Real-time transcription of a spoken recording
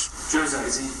Jose,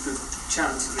 is he the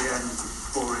chant at the end,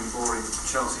 boring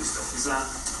Chelsea stuff? Is that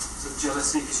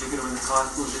jealousy because you're going to win the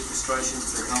title? Is it frustration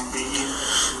because they can't beat you?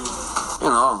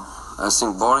 I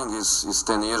think boring is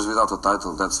 10 years without a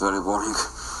title. That's very boring.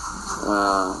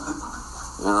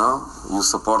 You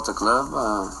support a club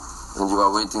and you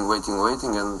are waiting,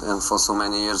 and for so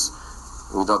many years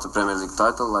without a Premier League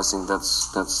title, I think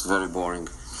that's very boring.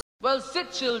 Well,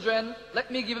 sit, children.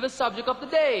 Let me give you the subject of the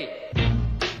day.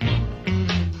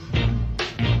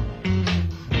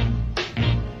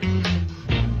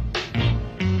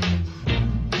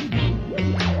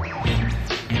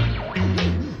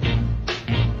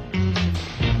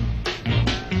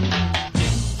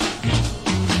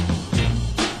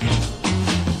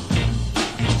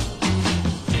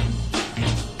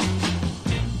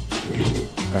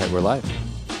 All right, we're live.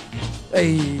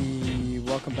 Hey,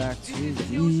 welcome back to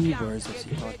the Where's FC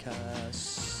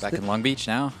podcast. Back in Long Beach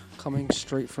now. Coming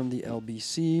straight from the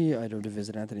LBC. I drove to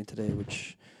visit Anthony today,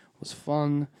 which was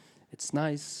fun. It's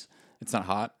nice. It's not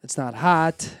hot. It's not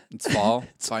hot. It's fall,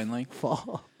 finally.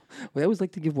 Fall. We always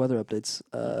like to give weather updates.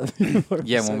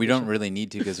 Yeah, when we don't really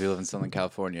need to because we live in Southern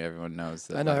California, everyone knows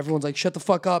that. I know, everyone's like, shut the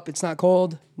fuck up. It's not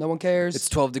cold. No one cares. It's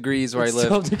 12 degrees where I live.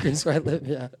 12 degrees where I live,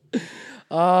 yeah.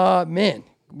 Man,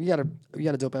 we got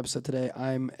a dope episode today.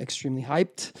 I'm extremely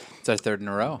hyped. It's our third in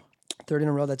a row. Third in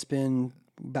a row that's been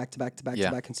back to back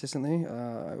consistently,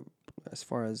 as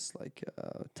far as like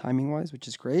timing wise, which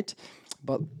is great.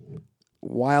 But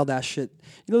wild ass shit.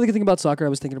 You know, the good thing about soccer, I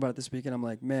was thinking about it this week, and I'm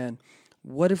like, man,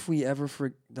 what if we ever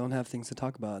don't have things to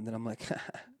talk about? And then I'm like,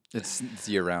 it's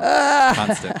year round,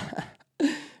 constant.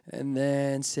 And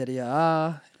then Serie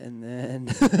A, and then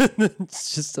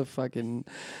it's just a fucking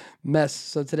mess.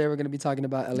 So today we're going to be talking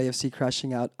about LAFC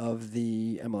crashing out of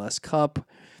the MLS Cup.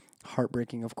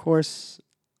 Heartbreaking, of course.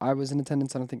 I was in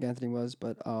attendance. I don't think Anthony was,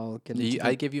 but I'll get into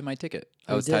I gave you my ticket.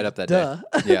 I was tied up that day.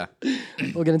 Yeah.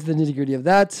 We'll get into the nitty-gritty of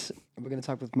that. We're going to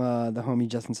talk with the homie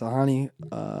Justin Salhani,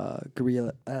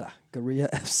 Guerilla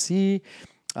FC.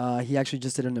 He actually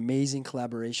just did an amazing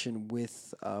collaboration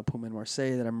with Puma and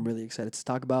Marseille that I'm really excited to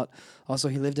talk about. Also,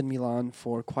 he lived in Milan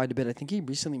for quite a bit. I think he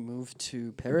recently moved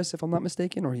to Paris, if I'm not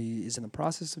mistaken, or he is in the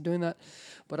process of doing that.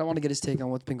 But I want to get his take on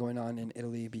what's been going on in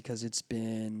Italy because it's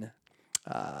been,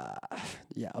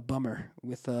 a bummer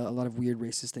with a lot of weird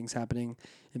racist things happening,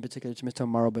 in particular to Mr.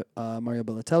 Mario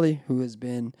Balotelli, who has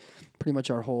been pretty much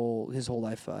his whole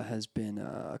life has been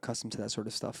accustomed to that sort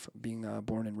of stuff, being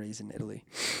born and raised in Italy.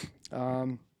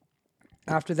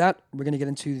 After that, we're going to get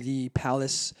into the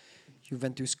Palace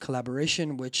Juventus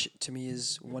collaboration, which to me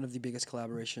is one of the biggest /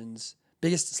 best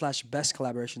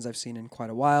collaborations I've seen in quite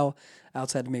a while,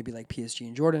 outside of maybe like PSG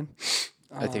and Jordan.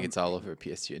 I think it's all over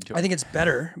PSG and Jordan. I think it's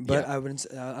better, but Yeah. I wouldn't.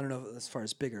 I don't know as far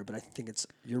as bigger, but I think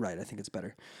you're right. I think it's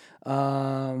better. We're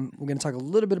going to talk a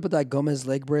little bit about that Gomez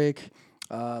leg break.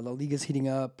 La Liga's heating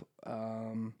up.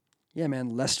 Yeah,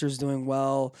 man, Leicester's doing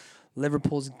well.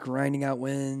 Liverpool's grinding out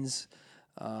wins.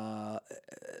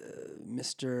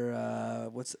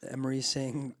 What's Emery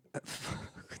saying?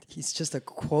 He's just a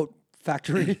quote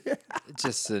factory.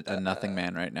 Just a nothing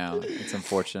man right now. It's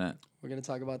unfortunate. We're going to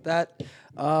talk about that.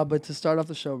 But to start off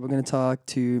the show, we're going to talk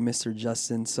to Mr.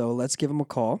 Justin. So let's give him a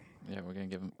call. Yeah, we're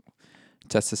going to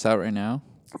test this out right now.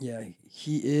 Yeah,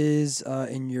 he is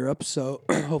in Europe, so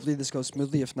hopefully this goes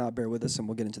smoothly. If not, bear with us, and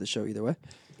we'll get into the show either way.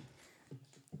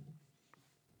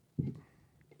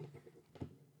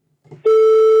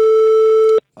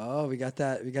 Oh, we got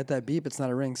that beep. It's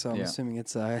not a ring, so I'm assuming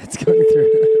it's going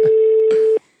through.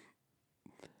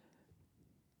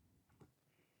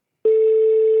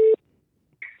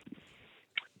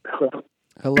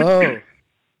 Hello.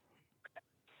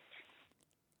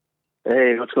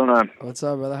 Hey, what's going on? What's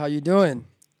up, brother? How you doing?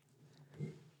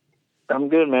 I'm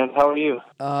good, man. How are you?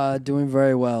 Doing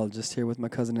very well. Just here with my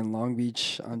cousin in Long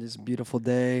Beach on this beautiful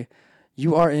day.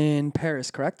 You are in Paris,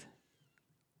 correct?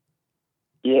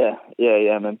 Yeah.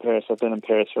 I'm in Paris. I've been in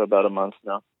Paris for about a month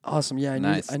now. Awesome. Yeah,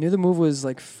 Nice. I knew the move was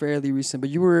like fairly recent, but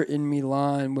you were in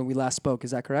Milan when we last spoke. Is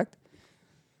that correct?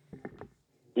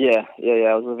 Yeah.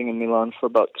 I was living in Milan for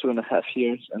about 2.5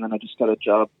 years, and then I just got a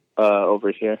job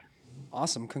over here.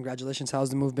 Awesome. Congratulations. How's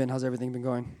the move been? How's everything been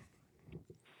going?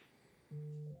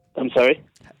 I'm sorry?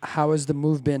 How has the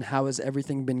move been? How has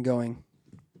everything been going?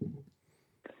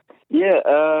 Yeah,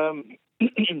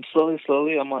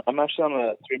 slowly. I'm actually on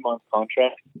a 3-month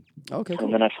contract. Okay, cool.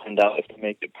 And then I find out if to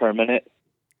make it permanent.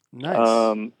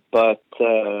 Nice. But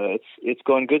it's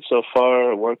going good so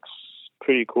far. It works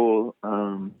pretty cool.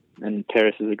 And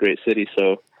Paris is a great city,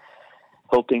 so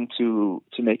hoping to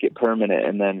make it permanent,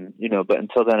 and then but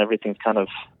until then everything's kind of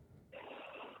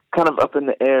up in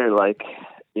the air, like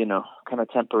kind of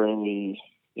temporary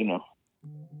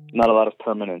not a lot of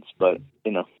permanence, but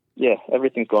yeah,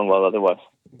 everything's going well otherwise.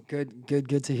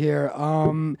 Good to hear.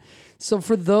 So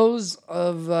for those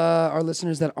of our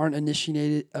listeners that aren't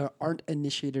initiated or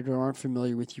aren't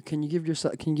familiar with you, can you give just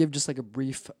like a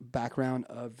brief background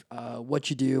of what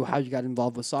you do, how you got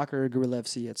involved with soccer, Guerilla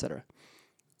FC, etc.?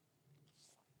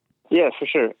 Yeah, for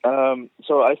sure.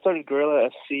 So I started Guerilla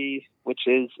FC, which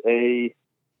is a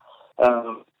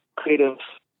creative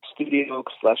studio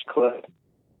 / club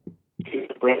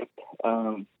brand.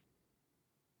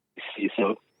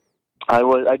 So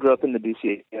I grew up in the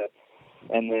DC area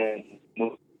and then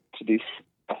moved to DC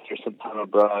after some time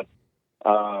abroad.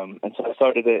 And so I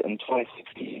started it in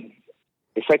 2016.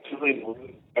 Effectively, what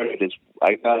we started is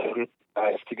I got a group of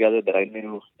guys together that I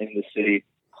knew in the city,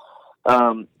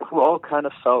 who all kind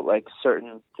of felt like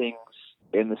certain things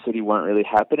in the city weren't really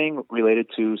happening related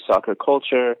to soccer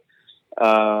culture,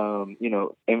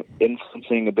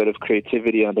 influencing a bit of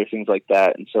creativity and other things like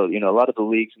that. And so, a lot of the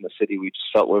leagues in the city we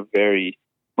just felt were very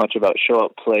much about show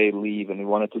up, play, leave, and we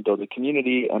wanted to build a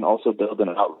community and also build an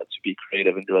outlet to be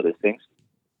creative and do other things.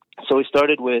 So we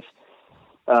started with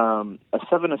a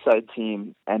 7-a-side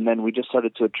team, and then we just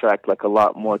started to attract like a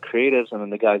lot more creatives, and then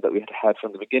the guys that we had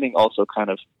from the beginning also kind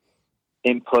of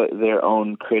input their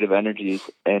own creative energies,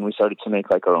 and we started to make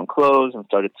like our own clothes and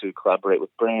started to collaborate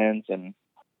with brands and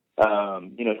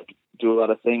do a lot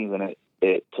of things, and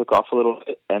it took off a little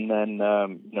bit. And then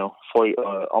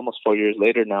almost 4 years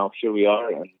later now, here we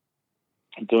are and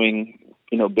doing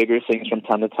bigger things from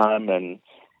time to time, and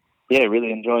yeah,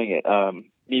 really enjoying it.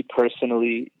 Me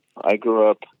personally, I grew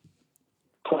up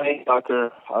playing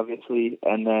soccer, obviously,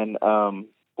 and then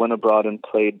went abroad and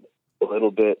played a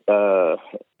little bit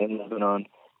in Lebanon.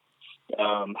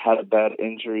 Had a bad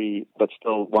injury, but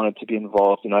still wanted to be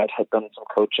involved. I had done some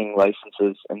coaching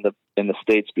licenses in the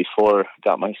States before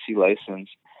got my C license,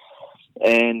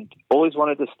 and always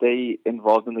wanted to stay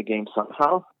involved in the game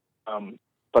somehow.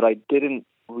 But I didn't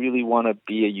really want to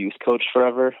be a youth coach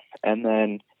forever. And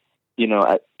then,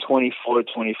 at 24,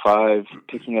 25,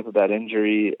 picking up a bad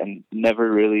injury and never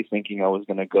really thinking I was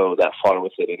going to go that far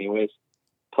with it anyways.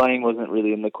 Playing wasn't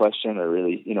really in the question or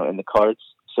really, in the cards.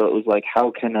 So it was like,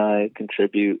 how can I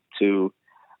contribute to,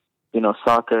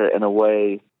 soccer in a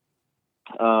way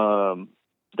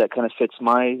that kind of fits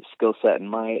my skill set and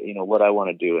my, what I want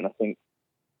to do. And I think,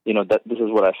 that this is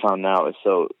what I found now is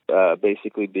so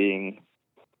basically being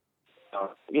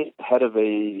head of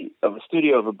a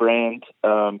studio, of a brand,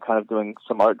 kind of doing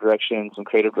some art direction, some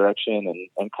creative direction,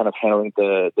 and kind of handling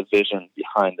the vision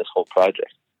behind this whole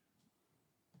project.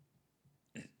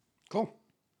 Cool.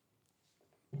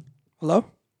 Hello?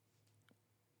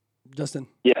 Justin.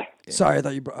 Yeah. Sorry, I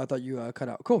thought you cut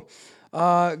out. Cool.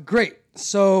 Great.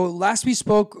 So last we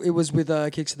spoke, it was with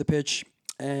Kicks to the Pitch,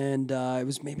 and it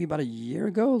was maybe about a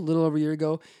little over a year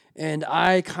ago, and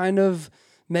I kind of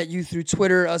met you through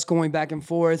Twitter, us going back and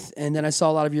forth, and then I saw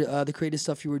a lot of your the creative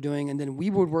stuff you were doing, and then we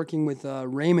were working with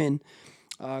Raymond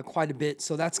quite a bit.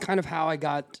 So that's kind of how I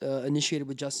got initiated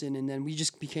with Justin, and then we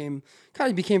just became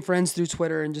friends through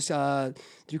Twitter and just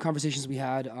through conversations we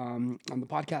had on the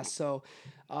podcast. So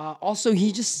also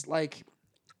he just like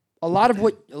a lot of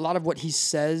what he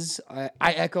says, I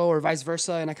echo or vice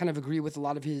versa, and I kind of agree with a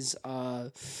lot of his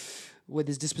with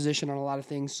his disposition on a lot of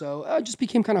things. So I just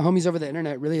became kind of homies over the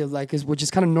internet, really, which is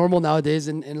kind of normal nowadays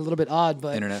and a little bit odd.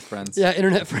 But internet friends. Yeah,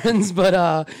 internet friends.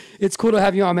 But it's cool to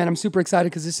have you on, man. I'm super excited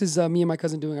because this is me and my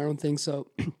cousin doing our own thing. So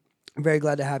I'm very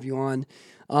glad to have you on.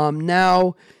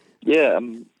 Now, yeah.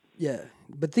 Yeah.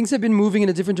 But things have been moving in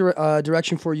a different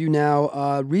direction for you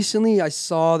now. Recently, I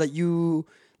saw that you,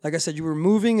 like I said, you were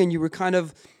moving and you were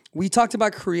we talked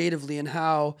about creatively and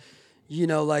how,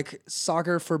 like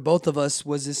soccer for both of us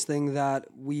was this thing that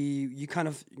you kind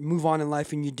of move on in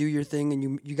life and you do your thing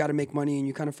and you got to make money and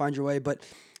you kind of find your way, but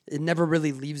it never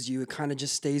really leaves you. It kind of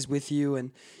just stays with you.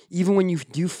 And even when you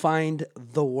do find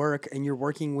the work and you're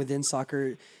working within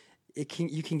soccer,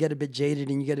 you can get a bit jaded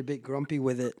and you get a bit grumpy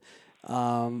with it.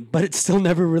 But it still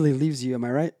never really leaves you. Am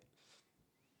I right?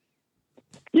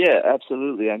 Yeah,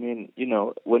 absolutely. I mean,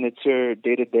 when it's your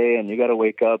day to day and you got to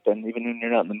wake up and even when you're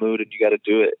not in the mood and you got to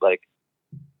do it,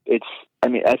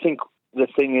 I think the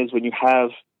thing is when you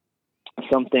have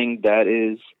something that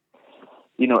is,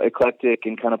 eclectic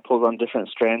and kind of pulls on different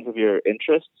strands of your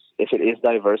interests, if it is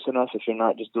diverse enough, if you're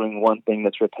not just doing one thing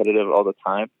that's repetitive all the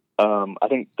time, I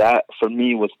think that for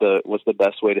me was the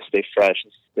best way to stay fresh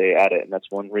and stay at it. And that's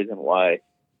one reason why,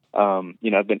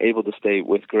 I've been able to stay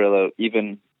with Guerilla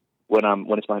even when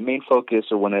it's my main focus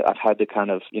or when I've had to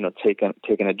kind of,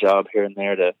 taken a job here and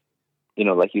there to,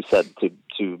 like you said,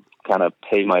 to kind of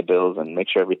pay my bills and make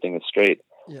sure everything is straight.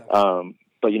 Yeah.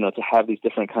 but to have these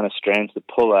different kind of strands to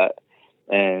pull at,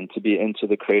 and to be into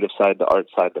the creative side, the art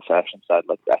side, the fashion side,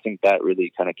 like I think that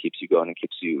really kind of keeps you going and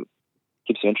keeps you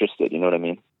interested. You know what I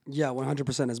mean? Yeah,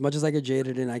 100%. As much as I get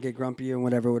jaded and I get grumpy and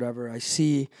whatever, I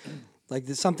see like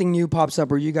something new pops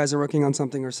up, or you guys are working on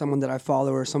something, or someone that I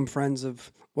follow, or some friends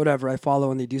of whatever I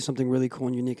follow, and they do something really cool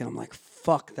and unique, and I'm like,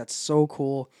 fuck, that's so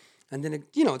cool. And then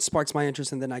it sparks my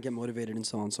interest, and then I get motivated, and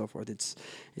so on and so forth. It's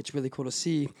really cool to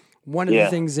see. One of the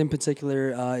things in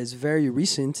particular is very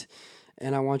recent,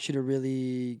 and I want you to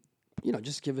really,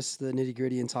 just give us the nitty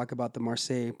gritty and talk about the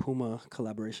Marseille Puma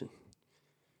collaboration.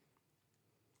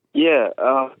 Yeah,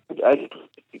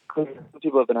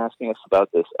 people have been asking us about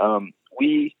this.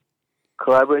 We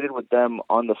collaborated with them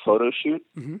on the photo shoot.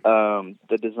 Mm-hmm.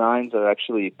 The designs are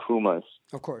actually Pumas.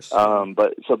 Of course.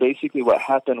 But so basically what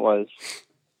happened was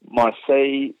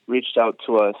Marseille reached out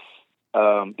to us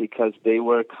because they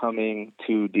were coming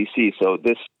to DC. So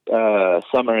this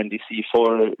summer in DC,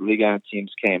 4 Ligue 1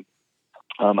 teams came.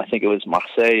 I think it was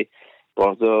Marseille,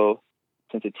 Bordeaux,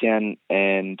 Saint-Etienne,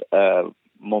 and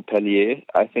Montpellier,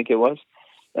 I think it was.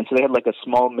 And so they had like a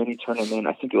small mini tournament.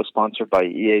 I think it was sponsored by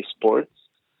EA Sports.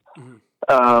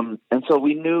 Mm-hmm. And so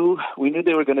we knew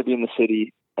they were going to be in the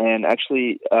city. And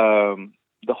actually,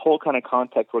 the whole kind of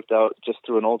contact worked out just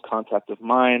through an old contact of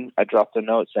mine. I dropped a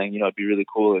note saying, it'd be really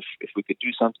cool if we could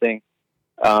do something.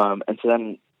 And so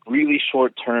then really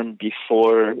short term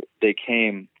before they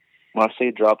came,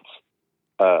 Marseille dropped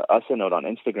us a note on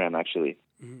Instagram, actually,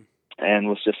 mm-hmm. and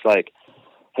was just like,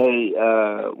 hey,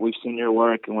 we've seen your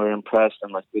work and we're impressed,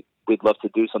 and like we'd love to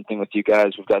do something with you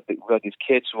guys. We've got these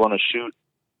kids who want to shoot.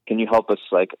 Can you help us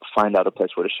like find out a place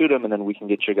where to shoot them, and then we can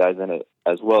get your guys in it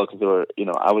as well? Because there were,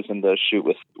 I was in the shoot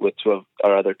with 2 of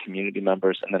our other community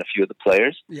members and then a few of the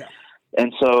players. Yeah.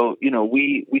 And so,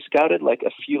 we scouted like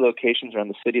a few locations around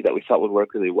the city that we thought would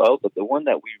work really well, but the one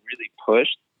that we really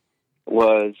pushed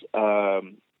was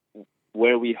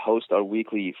where we host our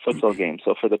weekly futsal game.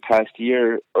 So for the past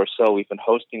year or so, we've been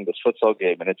hosting this futsal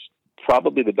game, and it's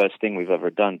probably the best thing we've ever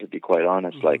done, to be quite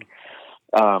honest. Mm-hmm. Like,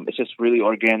 it's just really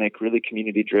organic, really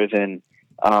community driven.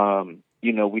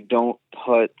 We don't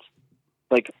put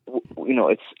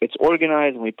it's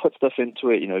organized, and we put stuff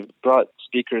into it. We brought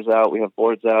speakers out, we have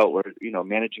boards out, we're,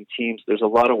 managing teams. There's a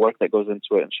lot of work that goes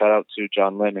into it. And shout out to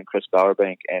John Lim and Chris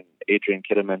Bowerbank and Adrian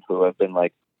Kitteman, who have been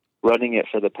like running it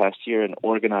for the past year and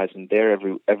organizing there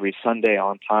every Sunday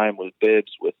on time with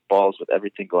bibs, with balls, with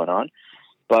everything going on.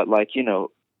 But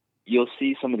you'll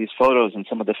see some of these photos and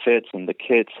some of the fits and the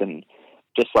kits and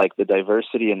just like the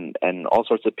diversity and all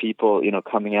sorts of people,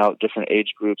 coming out, different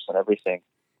age groups and everything.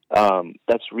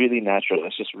 That's really natural.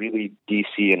 It's just really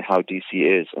DC and how DC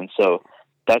is. And so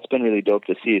that's been really dope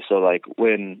to see. So like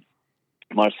when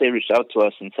Marseille reached out to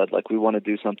us and said like, we want to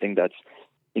do something that's,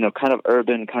 kind of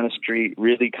urban, kind of street,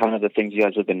 really kind of the things you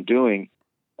guys have been doing.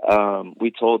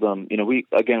 We told them, we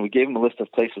gave them a list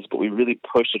of places, but we really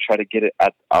pushed to try to get it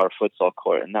at our futsal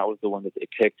court. And that was the one that they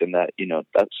picked. And that,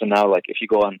 so now like if you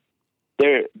go on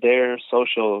their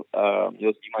social,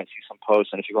 you might see some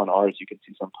posts. And if you go on ours, you can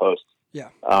see some posts. Yeah.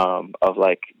 Of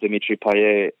like Dimitri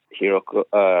Payet,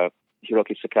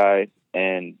 Hiroki Sakai,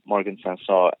 and Morgan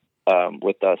Sanson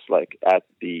with us like at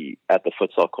the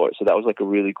futsal court. So that was like a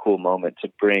really cool moment to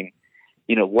bring,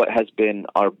 what has been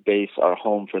our base, our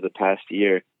home for the past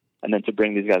year, and then to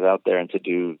bring these guys out there and to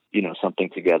do, something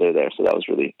together there. So that was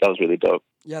really dope.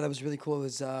 Yeah, that was really cool. It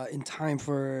was in time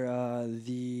for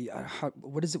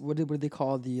what do they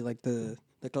call the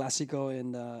Classico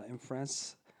in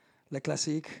France? Le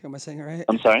Classique, am I saying it right?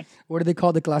 I'm sorry? What do they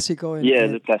call the Classico?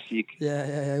 The Classique.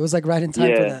 Yeah. It was like right in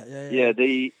time for that. Yeah.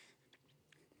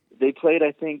 They played,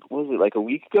 I think, what was it, like a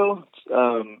week ago?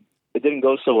 It didn't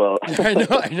go so well. I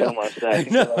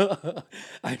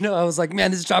know. I was like,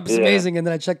 man, this drop is amazing. And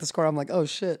then I checked the score. I'm like, oh,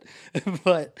 shit.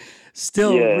 But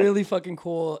still really fucking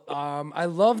cool. I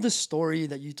love the story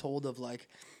that you told of like,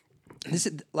 this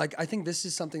is like, I think this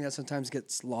is something that sometimes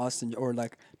gets lost or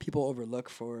like people overlook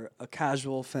for a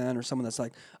casual fan or someone that's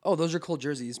like, oh, those are cool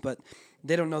jerseys, but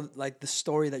they don't know like the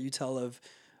story that you tell of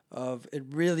it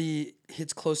really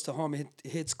hits close to home. It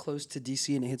hits close to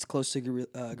DC and it hits close to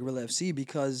Guerilla FC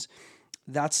because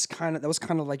that was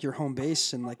kind of like your home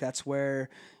base, and like that's where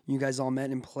you guys all met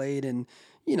and played, and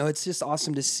it's just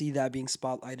awesome to see that being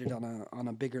spotlighted on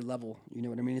a bigger level. You know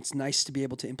what I mean? It's nice to be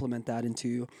able to implement that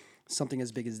into something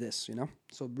as big as this,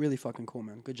 So really fucking cool,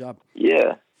 man. Good job.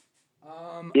 Yeah.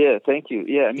 Thank you.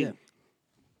 Yeah, I mean. Yeah.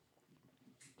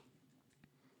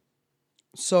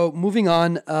 So moving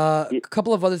on, a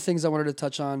couple of other things I wanted to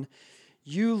touch on.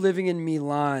 You living in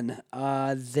Milan,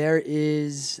 there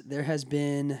has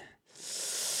been,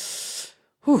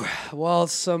 Whew. Well,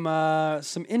 some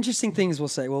interesting things we'll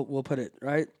say. We'll put it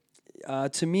right.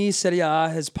 To me, Serie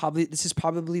A this is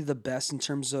probably the best in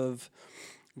terms of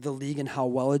the league and how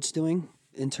well it's doing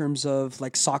in terms of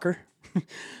like soccer.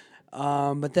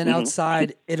 But then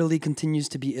outside, Italy continues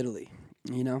to be Italy,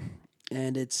 you know,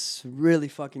 and it's really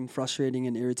fucking frustrating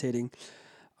and irritating.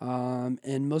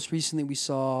 And most recently, we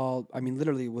saw. I mean,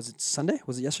 literally, was it Sunday?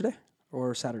 Was it yesterday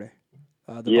or Saturday?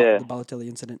 Yeah. The Balotelli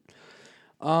incident.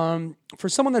 For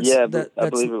someone Yeah, that's I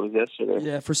believe it was yesterday.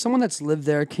 yeah, for someone that's lived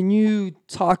there, can you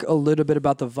talk a little bit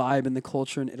about the vibe and the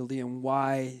culture in Italy and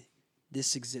why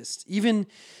this exists? Even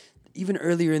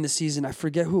earlier in the season, I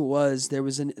forget who it was. There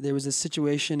was a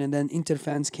situation, and then Inter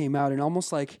fans came out and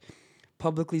almost like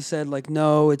publicly said like,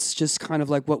 no, it's just kind of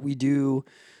like what we do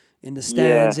in the Yeah.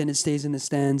 stands, and it stays in the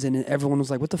stands, and everyone was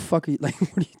like, "What the fuck are you like?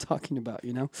 What are you talking about?"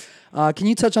 You know? Can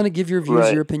you touch on it? Give your views,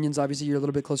 Right. your opinions. Obviously, you're a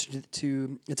little bit closer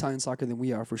to Italian soccer than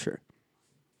we are, for sure.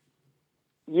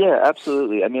 Yeah,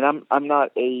 absolutely. I mean, I'm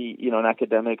not an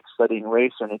academic studying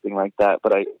race or anything like that,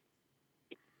 but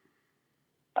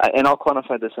and I'll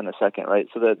quantify this in a second, right?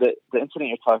 So the incident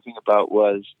you're talking about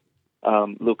was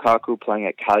Lukaku playing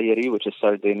at Cagliari, which is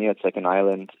Sardinia. It's like an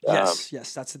island. Yes,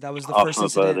 that was the off first of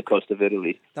incident. the coast of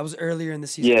Italy. That was earlier in the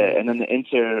season. Yeah, and then the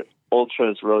Inter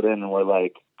ultras wrote in and were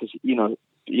like, because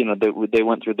they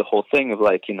went through the whole thing of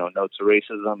like no to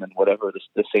racism and whatever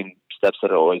the same steps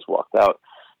that are always walked out,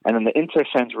 and then the Inter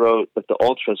fans wrote, but the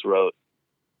ultras wrote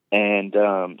and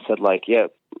said like, yeah,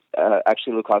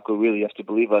 actually Lukaku, really you have to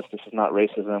believe us. This is not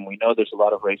racism. We know there's a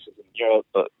lot of racism in Europe,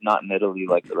 but not in Italy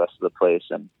like the rest of the place,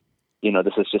 and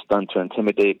this is just done to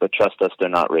intimidate. But trust us, they're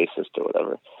not racist or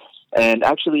whatever. And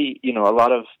actually, a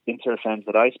lot of Inter fans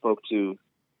that I spoke to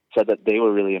said that they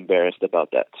were really embarrassed about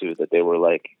that too. That they were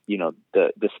like,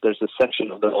 there's a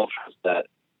section of the ultras that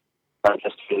are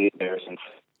just really embarrassing.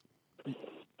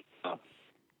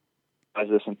 As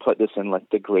this and put this in like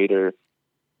the greater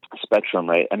spectrum,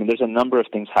 right? I mean, there's a number of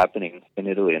things happening in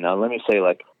Italy, and now let me say,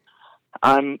 like,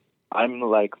 I'm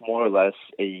like more or less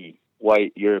a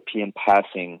white European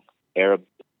passing Arab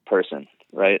person,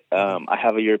 right? I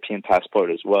have a European passport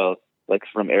as well, like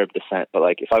from Arab descent. But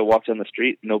like, if I walked on the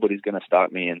street, nobody's gonna stop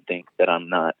me and think that I'm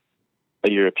not a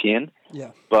European.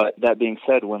 Yeah. But that being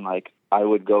said, when like I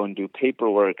would go and do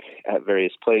paperwork at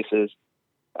various places,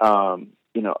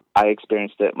 I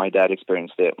experienced it. My dad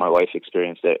experienced it. My wife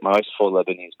experienced it. My wife's full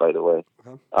Lebanese, by the way.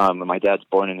 And my dad's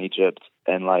born in Egypt,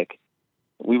 and like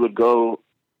we would go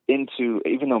into,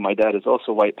 even though my dad is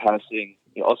also white passing,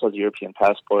 he also has a European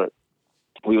passport.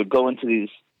 We would go into these,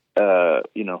 to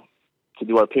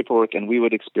do our paperwork, and we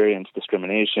would experience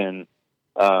discrimination.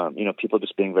 People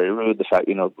just being very rude. The fact,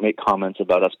 make comments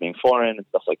about us being foreign and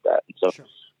stuff like that. And so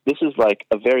this is like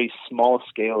a very small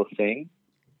scale thing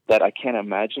that I can't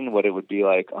imagine what it would be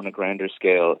like on a grander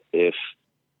scale if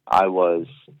I was,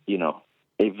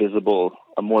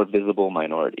 a more visible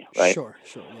minority, right? Sure,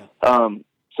 yeah.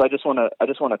 So I just want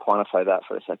to quantify that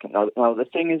for a second. Now the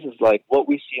thing is like what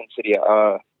we see in Serie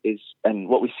A and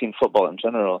what we see in football in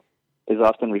general is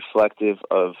often reflective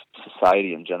of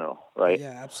society in general, right?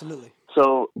 Yeah, absolutely.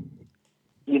 So,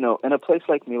 in a place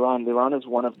like Milan is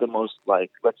one of the most,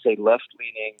 like, let's say,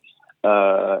 left-leaning,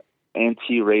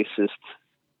 anti-racist,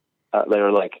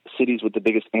 they're like cities with the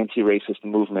biggest anti-racist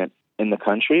movement in the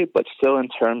country, but still in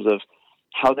terms of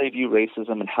how they view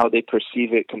racism and how they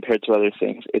perceive it compared to other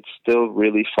things, it's still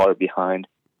really far behind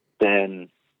than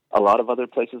a lot of other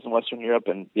places in Western Europe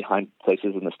and behind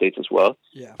places in the States as well.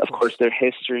 Yeah, of course, their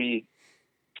history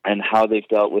and how they've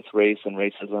dealt with race and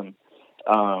racism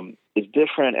is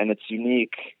different, and it's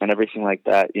unique and everything like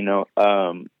that,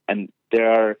 and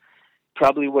there are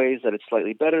probably ways that it's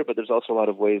slightly better, but there's also a lot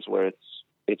of ways where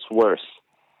it's worse.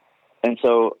 And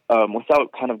so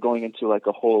without kind of going into like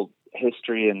a whole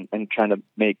history and trying to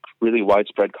make really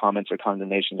widespread comments or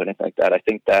condemnations or anything like that, I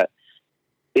think that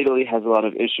Italy has a lot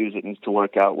of issues it needs to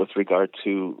work out with regard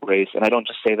to race. And I don't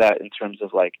just say that in terms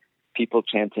of like people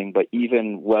chanting, but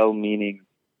even well-meaning,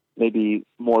 maybe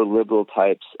more liberal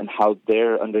types and how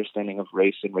their understanding of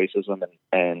race and racism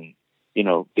and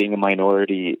being a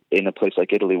minority in a place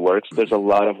like Italy works. There's a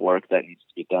lot of work that needs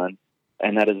to be done.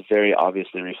 And that is very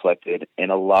obviously reflected in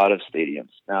a lot of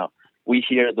stadiums. Now, we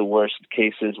hear the worst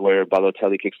cases where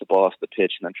Balotelli kicks the ball off the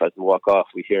pitch and then tries to walk off.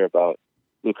 We hear about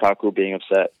Lukaku being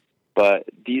upset. But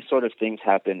these sort of things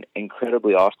happen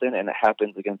incredibly often, and it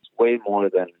happens against way more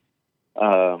than,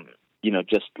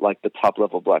 just like the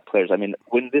top-level black players. I mean,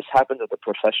 when this happens at the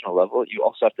professional level, you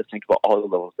also have to think about all the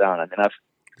levels down. I mean,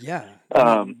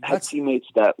 I've had teammates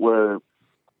that were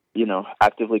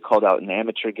actively called out in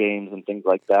amateur games and things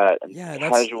like that. And Yeah,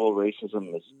 that's casual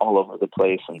racism is all over the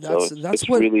place. And so that's it's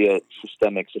what, really a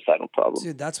systemic societal problem.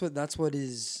 dude. That's what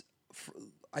is.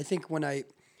 I think when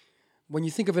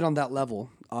you think of it on that level,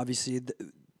 obviously.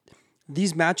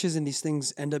 These matches and these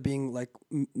things end up being like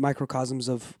microcosms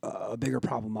of a bigger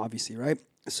problem, obviously, right?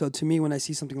 So to me, when I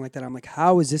see something like that, I'm like,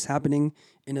 how is this happening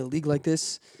in a league like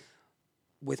this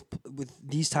with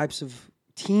these types of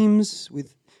teams?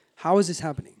 How is this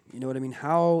happening? You know what I mean?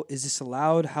 How is this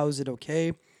allowed? How is it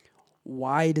okay?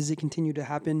 Why does it continue to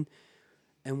happen?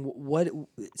 And what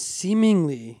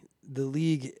seemingly the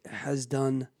league has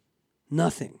done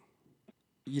nothing.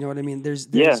 You know what I mean? There's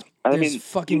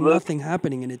fucking you look, nothing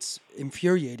happening, and it's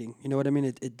infuriating. You know what I mean?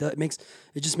 It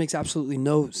just makes absolutely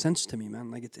no sense to me,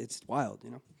 man. Like it's wild, you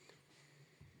know?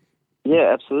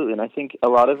 Yeah, absolutely. And I think a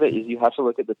lot of it is you have to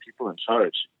look at the people in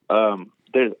charge.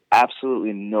 There's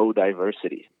absolutely no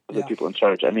diversity of the people in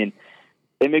charge. I mean,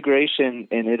 immigration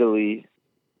in Italy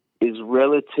is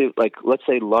relative, like let's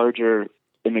say larger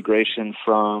immigration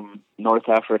from North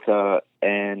Africa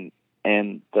and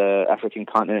the African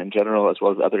continent in general, as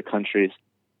well as other countries,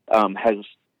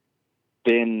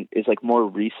 is like more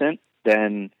recent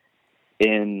than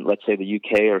in, let's say, the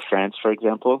UK or France, for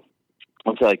example.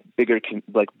 I'd say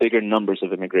bigger numbers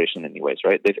of immigration, anyways,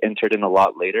 right? They've entered in a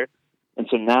lot later, and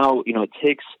so now it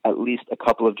takes at least a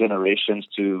couple of generations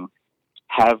to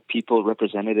have people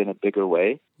represented in a bigger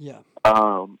way. Yeah.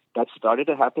 That started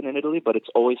to happen in Italy, but it's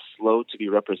always slow to be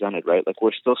represented, right? Like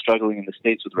we're still struggling in the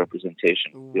States with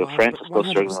representation. France is still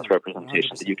struggling with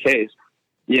representation. 100%. The UK is,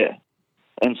 yeah.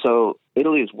 And so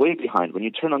Italy is way behind. When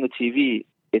you turn on the TV,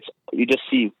 you just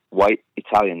see white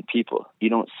Italian people. You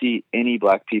don't see any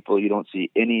black people. You don't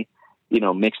see any,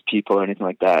 mixed people or anything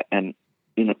like that. And,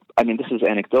 I mean, this is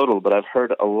anecdotal, but I've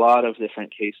heard a lot of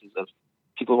different cases of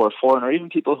people who are foreign or even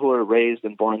people who are raised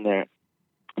and born there.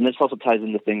 And this also ties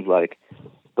into things like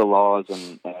the laws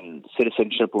and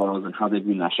citizenship laws and how they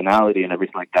view nationality and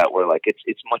everything like that, where like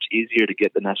it's much easier to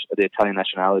get the Italian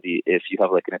nationality if you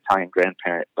have like an Italian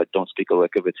grandparent but don't speak a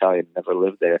lick of Italian, never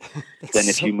lived there, than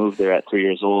if you move there at 3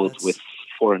 years old with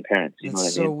foreign parents. You know what I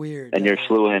mean? So weird. And you're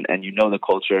fluent and you know the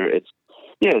culture. It's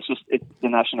the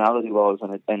nationality laws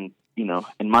and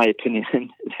in my opinion,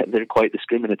 they're quite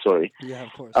discriminatory. Yeah,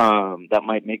 of course. That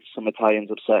might make some Italians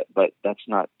upset, but that's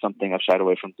not something I've shied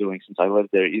away from doing since I lived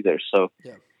there either. So,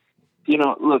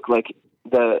 look, like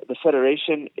the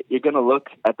federation, you're going to look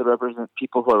at the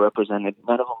people who are represented.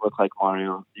 None of them look like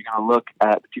Mario. You're going to look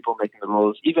at the people making the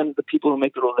rules, even the people who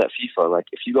make the rules at FIFA. Like,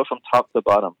 if you go from top to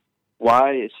bottom,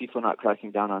 why is FIFA not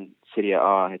cracking down on Serie A,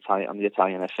 on the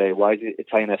Italian FA? Why is the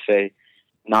Italian FA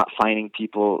not fining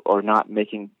people or not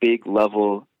making big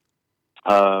level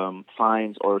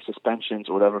fines or suspensions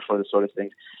or whatever for this sort of thing?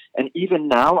 And even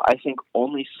now, I think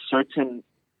only certain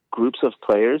groups of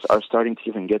players are starting to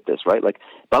even get this, right? Like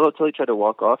Balotelli tried to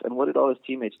walk off, and what did all his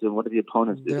teammates do? And what did the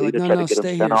opponents do? They either tried to get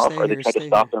him sent off or they tried to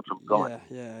stop him from going.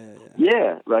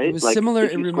 Yeah, right? It was like, similar.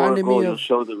 It reminded me of...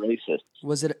 show the racists.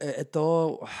 Was it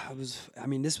Eto'o?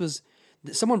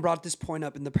 Someone brought this point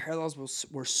up, and the parallels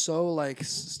were so like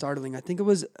startling. I think it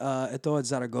was Eto'o at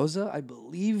Zaragoza, I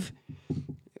believe,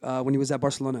 when he was at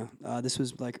Barcelona. This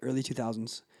was like early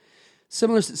 2000s.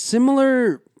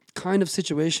 Similar kind of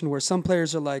situation where some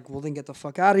players are like, "Well, then get the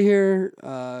fuck out of here,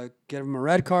 get him a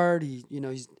red card."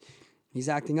 He's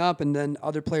acting up, and then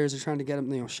other players are trying to get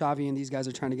him. Xavi and these guys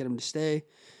are trying to get him to stay.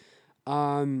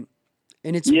 And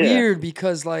it's weird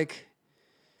because like.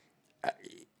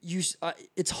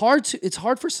 It's hard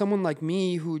for someone like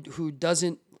me who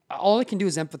doesn't. All I can do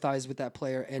is empathize with that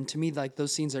player, and to me, like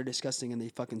those scenes are disgusting and they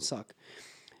fucking suck.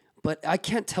 But I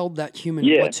can't tell that human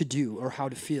what to do or how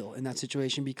to feel in that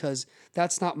situation because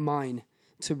that's not mine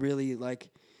to really like.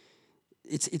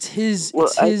 It's his. Well,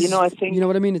 it's his. I think you know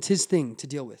what I mean. It's his thing to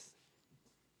deal with.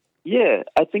 Yeah,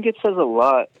 I think it says a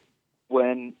lot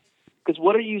because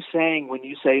what are you saying when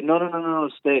you say no,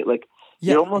 stay? Like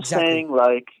you're almost saying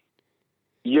like.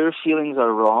 Your feelings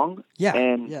are wrong,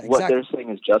 what they're saying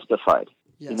is justified.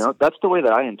 Yes. That's the way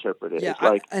that I interpret it. Yeah, it's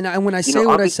like, when I say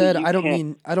what I said, I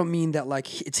don't mean that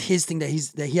like it's his thing that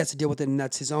he has to deal with it and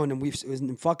that's his own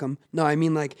and fuck him. No, I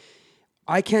mean like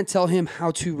I can't tell him how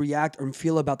to react or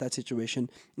feel about that situation.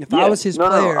 If I was his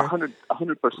player, 100%.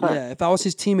 Yeah, if I was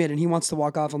his teammate and he wants to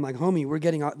walk off, I'm like, homie, we're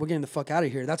getting the fuck out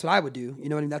of here. That's what I would do. You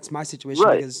know what I mean? That's my situation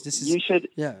because this is you should.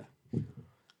 Yeah.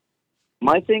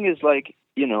 My thing is like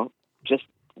just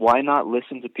why not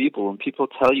listen to people when people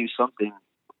tell you something,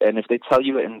 and if they tell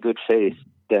you it in good faith,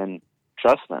 then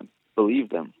trust them, believe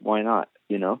them. Why not?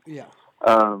 Yeah.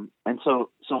 And so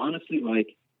honestly,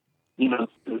 like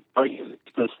argue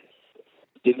because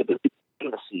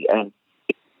legitimacy. And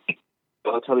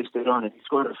Balotelli stayed on, and he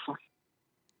scored a fucking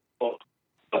goal.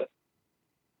 But I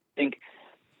think,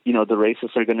 you know, the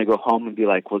racists are going to go home and be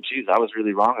like, well, geez, I was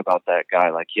really wrong about that guy.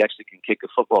 Like, he actually can kick a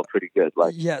football pretty good.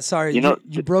 Like, Yeah, sorry. you know,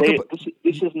 you broke up.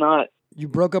 This is not. You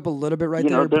broke up a little bit right you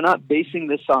there. know, they're not basing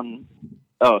this on.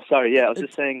 Oh, sorry. Yeah, I was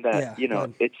just saying that. Yeah, you know,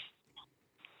 go ahead.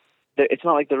 it's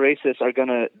not like the racists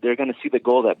they're gonna see the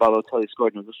goal that Balotelli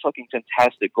scored. And it was a fucking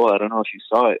fantastic goal. I don't know if you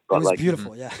saw it, but It was like,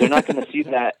 beautiful. Yeah. they're not gonna see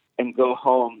that and go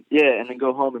home. Yeah, and then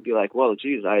go home and be like, well,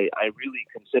 geez, I really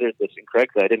considered this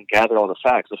incorrectly. I didn't gather all the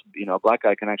facts. You know, a black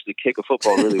guy can actually kick a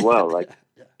football really well. Like,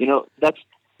 you know,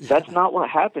 that's not what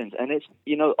happens. And it's,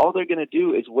 you know, all they're gonna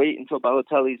do is wait until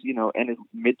Balotelli's, you know, in his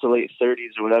mid to late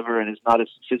 30s or whatever, and is not as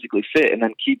physically fit, and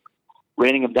then keep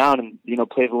raining them down and, you know,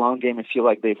 play the long game and feel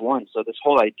like they've won. So this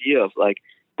whole idea of like,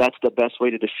 that's the best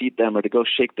way to defeat them or to go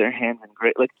shake their hands and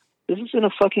great, like, this isn't a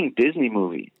fucking Disney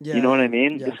movie. Yeah, you know what I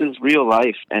mean? yeah. This is real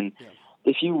life. And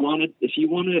if you want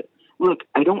to look,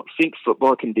 I don't think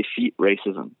football can defeat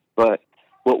racism, but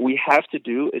what we have to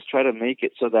do is try to make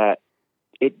it so that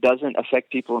it doesn't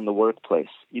affect people in the workplace.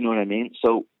 You know what I mean?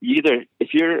 So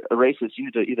if you're a racist, you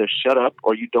need to either shut up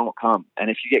or you don't come. And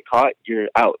if you get caught, you're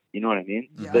out. You know what I mean?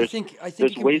 Yeah, There's, I think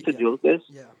there's ways to deal with this.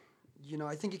 Yeah, you know,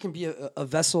 I think it can be a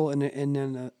vessel and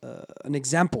an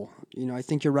example. You know, I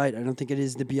think you're right. I don't think it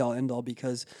is the be all end all,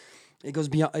 because it goes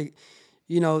beyond.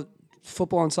 You know,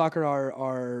 football and soccer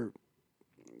are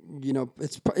you know,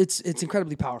 it's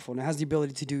incredibly powerful, and it has the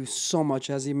ability to do so much.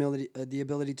 It has the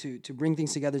ability to bring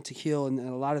things together, to heal, and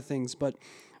a lot of things. But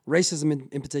racism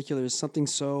in particular is something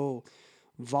so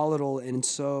volatile and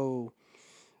so.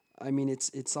 I mean,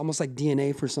 it's almost like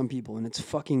DNA for some people, and it's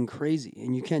fucking crazy,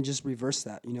 and you can't just reverse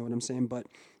that. You know what I'm saying? But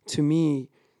to me,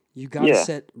 you gotta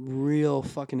set real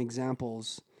fucking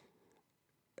examples,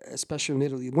 especially in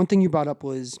Italy. One thing you brought up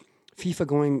was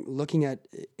FIFA looking at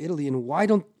Italy, and why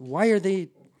are they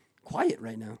quiet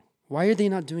right now? Why are they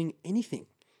not doing anything?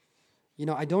 You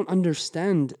know, I don't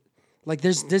understand. Like,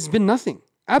 there's been nothing,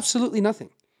 absolutely nothing.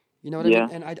 You know what I mean?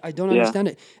 And I don't understand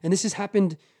it. And this has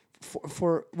happened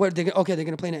for what? They're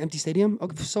gonna play in an empty stadium.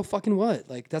 Okay, so fucking what?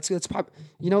 Like, that's pop.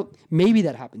 You know, maybe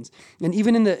that happens. And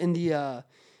even in the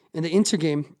Inter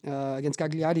game against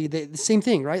Cagliari, the same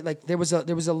thing, right? Like, there was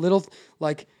a little,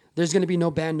 like, there's gonna be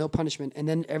no ban, no punishment, and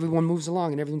then everyone moves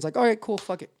along, and everyone's like, all right, cool,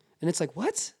 fuck it. And it's like,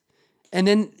 what? And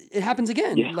then it happens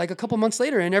again, like a couple months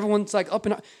later, and everyone's like up,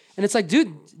 and it's like,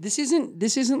 dude, this isn't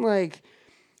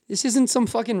some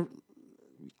fucking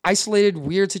isolated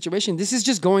weird situation. This is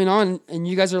just going on, and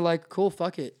you guys are like, cool,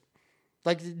 fuck it.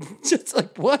 Like, just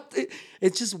like, what?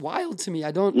 It's just wild to me.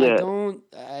 It's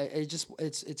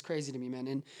crazy to me,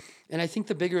 man. And I think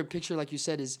the bigger picture, like you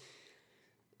said, is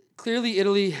clearly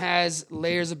Italy has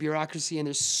layers of bureaucracy, and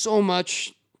there's so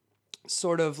much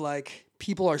sort of like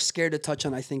people are scared to touch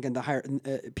on. I think, and the higher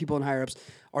people in higher ups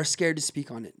are scared to speak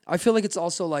on it. I feel like it's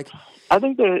also like, I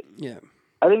think they're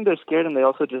scared, and they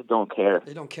also just don't care.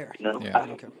 They don't care. You know? They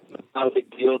don't care. It's not a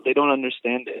big deal. They don't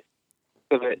understand it.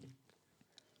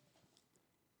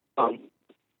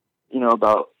 You know,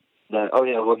 about that. Oh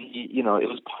yeah, well, you know, it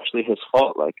was partially his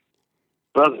fault. Like,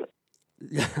 brother.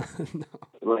 Yeah. No.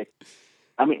 Like,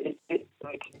 I mean, it's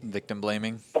like Victim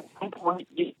blaming. at some point,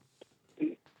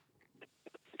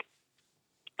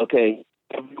 okay,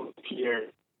 everyone here,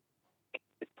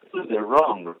 they're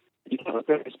wrong. You know,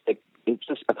 it's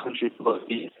just a country full of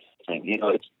these things. You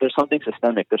know, there's something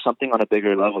systemic. There's something on a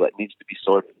bigger level that needs to be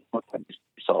sorted, that needs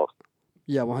to be solved.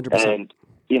 Yeah, 100%. And,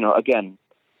 you know, again,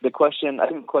 I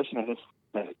think the question in this,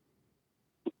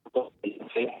 what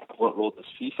role does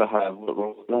FIFA have? What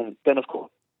role? Then, of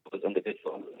course, as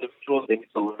individuals, they need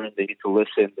to learn, they need to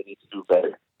listen, they need to do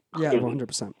better. Yeah,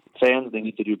 100%. Fans, they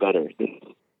need to do better. They need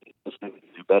to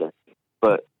do better.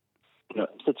 But, you know,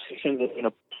 institutions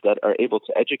that are able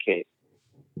to educate,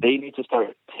 they need to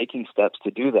start taking steps to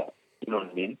do that. You know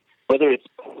what I mean? Whether it's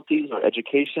penalties or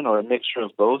education or a mixture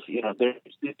of both, you know, there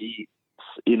needs to be,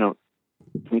 you know,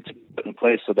 needs to be put in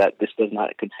place so that this does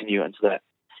not continue, and so that,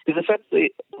 because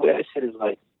effectively, the way I said it is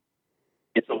like,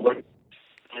 it's a work.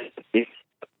 It's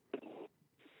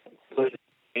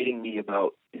debating me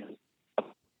about.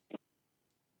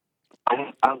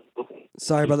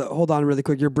 Sorry, brother. Hold on, really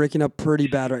quick. You're breaking up pretty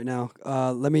bad right now.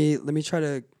 Let me try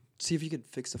to see if you could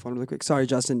fix the phone really quick. Sorry,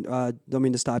 Justin. Don't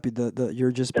mean to stop you.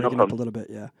 You're just breaking up a little bit.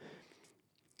 Yeah.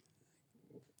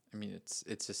 I mean, it's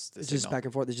just the It's signal. just back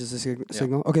and forth. It's just a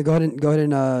signal. Okay, go ahead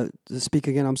and speak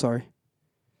again. I'm sorry.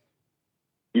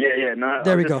 Yeah. No,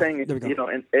 There we just go. saying, There we go. you know,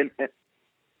 and in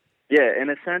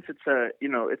a sense,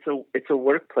 it's a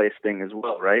workplace thing as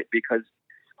well, right? Because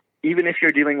even if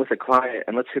you're dealing with a client,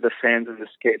 and let's say the fans in this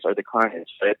case are the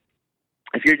clients, right?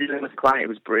 if you're dealing with a client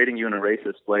who's berating you in a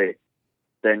racist way,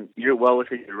 then you're well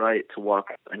within your right to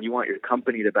walk up, and you want your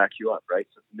company to back you up, right?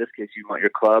 So in this case, you want your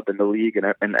club and the league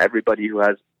and everybody who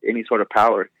has any sort of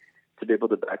power to be able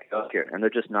to back you up here, and they're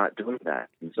just not doing that.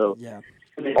 And so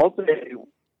ultimately,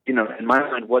 in my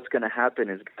mind, what's going to happen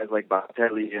is guys like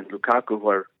Balotelli and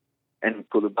Lukaku and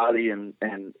Koulibaly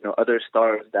and other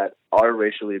stars that are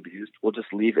racially abused will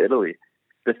just leave Italy.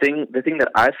 The thing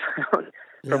that I found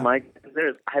from my there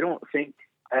is I don't think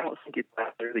it's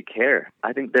that they really care.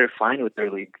 I think they're fine with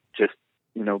their league just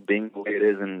being the way it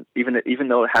is, and even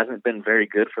though it hasn't been very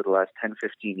good for the last 10,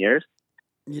 15 years,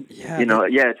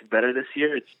 it's better this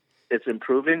year. It's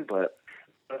improving, but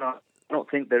I don't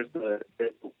think there's the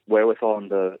wherewithal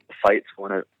and the fight to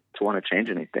want to change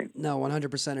anything. No,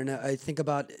 100%. And I think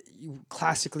about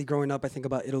classically growing up. I think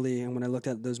about Italy, and when I looked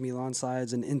at those Milan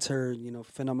sides and Inter,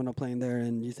 phenomenal playing there,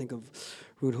 and you think of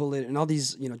Ruud Gullit and all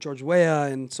these, George Weah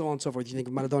and so on and so forth. You think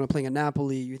of Maradona playing at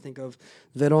Napoli. You think of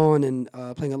Verón and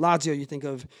playing at Lazio. You think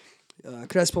of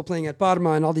Crespo playing at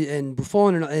Parma and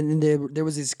Buffon and there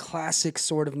was this classic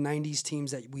sort of 90s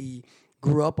teams that we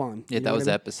grew up on. Yeah, that was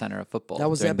the epicenter of football. That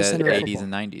was the during epicenter the of 80s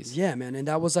football. and 90s. Yeah, man, and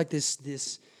that was like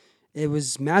this. It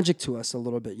was magic to us a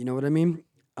little bit. You know what I mean?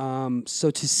 So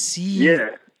to see. Yeah,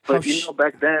 but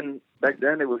back then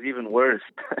it was even worse.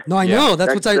 No, I know.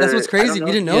 That's what's crazy.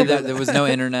 We didn't know that. There was no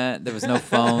internet. There was no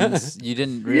phones. You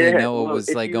didn't really know what was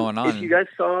going on. If you guys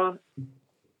saw,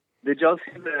 did y'all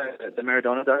see the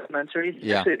Maradona documentary?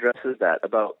 He actually addresses that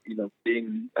about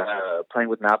being playing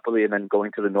with Napoli and then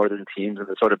going to the northern teams and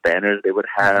the sort of banners they would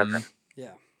have. Mm-hmm.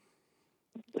 Yeah.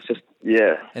 It's just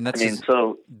and that's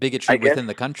so bigotry within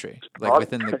the country, like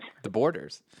within the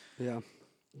borders. Yeah.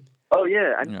 Oh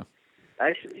yeah,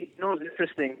 actually, it was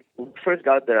interesting. When we first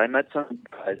got there, I met some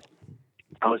guys.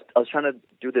 I was trying to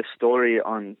do this story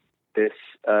on this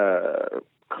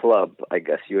club, I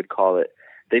guess you would call it.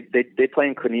 They play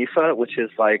in CONIFA, which is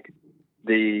like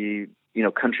the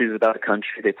countries without a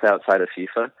country. They play outside of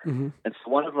FIFA, and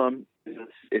so one of them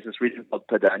is this region called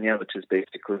Padania, which is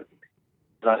basically,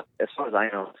 as far as I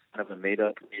know, it's kind of a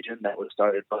made-up region that was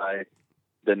started by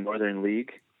the Northern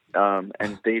League,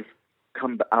 and they've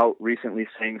come out recently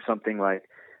saying something like,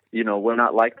 we're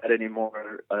not like that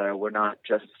anymore. We're not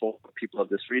just for people of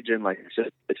this region. Like it's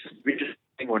just region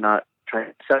thing. We're not trying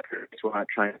to separate. We're not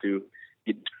trying to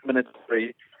be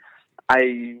discriminatory.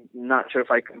 I'm not sure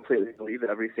if I completely believe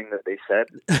everything that they said.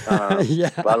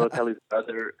 Balotelli's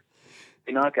brother,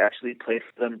 Enoch, actually played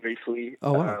for them briefly.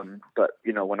 Oh, wow. But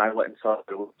when I went and saw,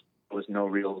 there was no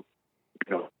real,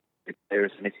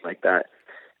 players, anything like that.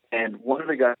 And one of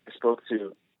the guys I spoke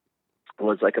to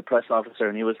was like a press officer,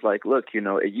 and he was like, look,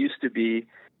 it used to be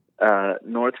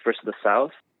North versus the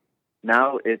South.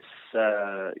 Now it's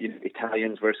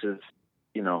Italians versus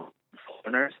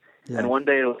foreigners, and one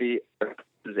day it'll be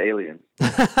versus aliens, and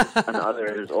the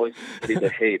other is always be the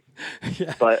hate.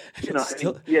 But the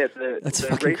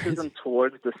racism crazy.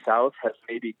 Towards the South has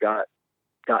maybe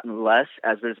gotten less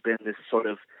as there's been this sort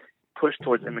of push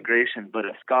towards immigration. But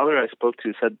a scholar I spoke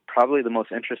to said probably the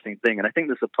most interesting thing, and I think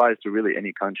this applies to really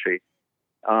any country.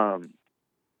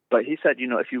 But he said,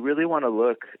 if you really want to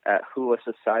look at who a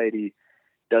society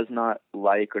does not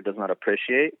like or does not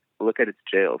appreciate, look at its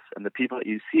jails. And the people that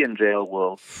you see in jail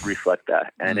will reflect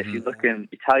that. And if you look in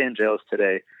Italian jails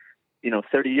today,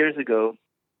 30 years ago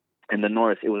in the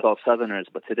North, it was all Southerners.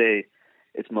 But today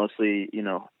it's mostly,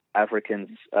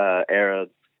 Africans,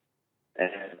 Arabs,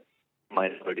 and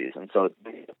minorities. And so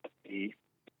they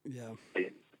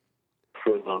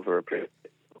prove over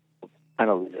kind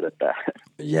of leave it at that.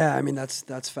 Yeah, I mean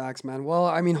that's facts, man. Well,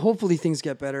 I mean, hopefully things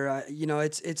get better.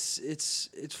 It's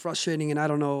frustrating, and I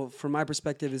don't know. From my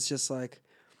perspective, it's just like,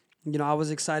 I was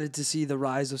excited to see the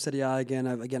rise of Serie A again.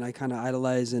 I kind of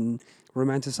idolize and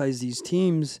romanticize these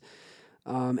teams,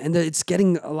 and it's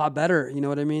getting a lot better. You know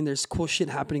what I mean? There's cool shit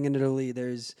happening in Italy.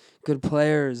 There's good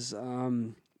players.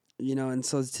 And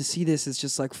so to see this, it's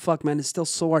just like, fuck, man. It's still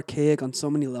so archaic on so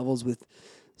many levels with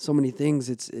so many things.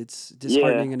 It's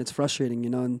disheartening and it's frustrating,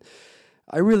 and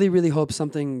I really, really hope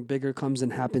something bigger comes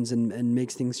and happens and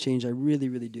makes things change. I really,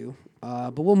 really do.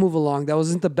 But we'll move along. That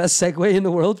wasn't the best segue in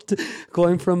the world,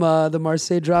 going from the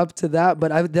Marseille drop to that.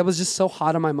 But that was just so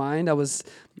hot on my mind. I was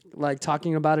like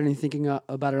talking about it and thinking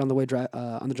about it on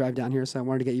the drive down here. So I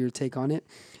wanted to get your take on it.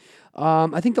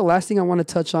 I think the last thing I want to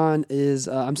touch on is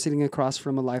I'm sitting across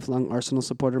from a lifelong Arsenal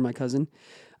supporter, my cousin.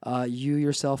 You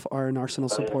yourself are an Arsenal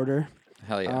supporter.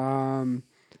 Hell yeah.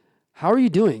 How are you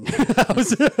doing?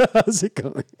 How's it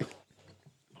going?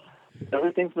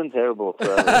 Everything's been terrible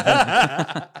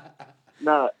forever.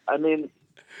 No, I mean,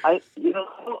 I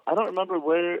don't remember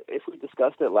if we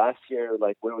discussed it last year,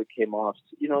 like where we came off.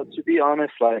 To be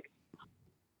honest, like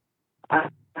I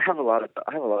have a lot of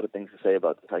things to say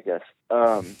about this, I guess.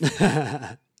 I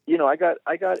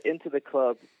got into the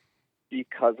club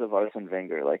because of Arsene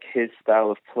Wenger. Like his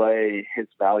style of play, his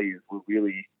values were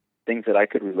really things that I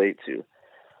could relate to.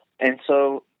 And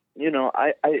so,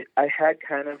 I had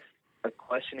kind of a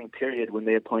questioning period when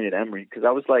they appointed Emery, because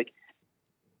I was like,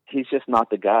 he's just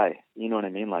not the guy. You know what I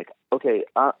mean? Like, okay,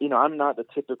 I'm not the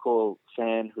typical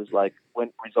fan who's like,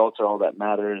 when results are all that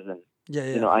matters, and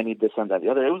I need this and that, the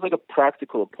other. It was like a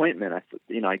practical appointment. I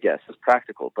guess it's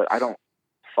practical, but I don't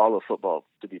follow football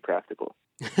to be practical.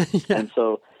 And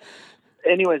so,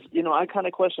 anyways, I kind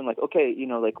of question, like, okay,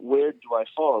 like, where do I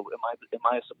fall? Am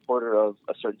I a supporter of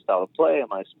a certain style of play?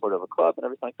 Am I a supporter of a club and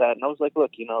everything like that? And I was like,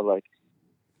 look, like,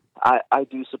 I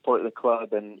do support the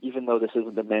club, and even though this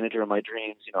isn't the manager of my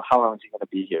dreams, how long is he going to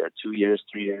be here? 2 years,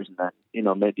 3 years, and then,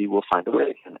 maybe we'll find a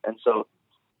way. And so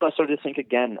I started to think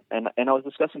again, and I was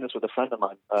discussing this with a friend of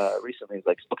mine recently. It's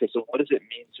like, okay, so what does it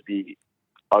mean to be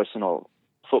Arsenal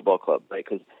Football Club, right?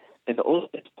 Because in the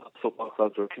old days, football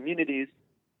clubs were communities,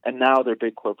 and now they're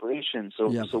big corporations.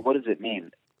 So what does it mean?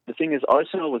 The thing is,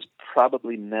 Arsenal was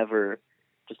probably never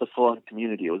just a full-on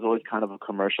community. It was always kind of a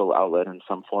commercial outlet in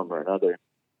some form or another.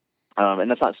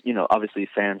 And that's not, obviously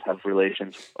fans have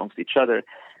relations amongst each other,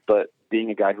 but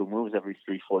being a guy who moves every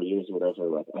 3-4 years or whatever,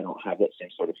 like, I don't have that same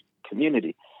sort of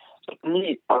community. So for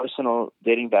me, Arsenal,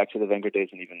 dating back to the Wenger days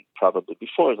and even probably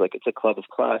before, is like, it's a club of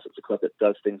class. It's a club that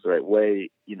does things the right way,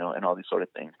 and all these sort of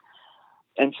things.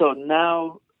 And so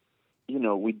now,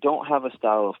 we don't have a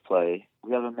style of play.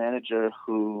 We have a manager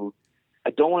who I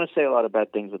don't want to say a lot of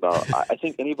bad things about. I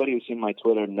think anybody who's seen my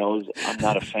Twitter knows I'm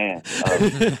not a fan.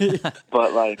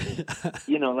 But like,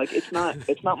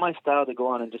 it's not my style to go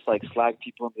on and just like slag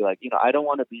people and be like, I don't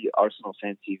want to be Arsenal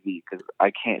fan TV because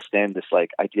I can't stand this like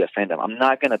idea of fandom. I'm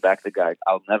not going to back the guy.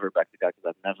 I'll never back the guy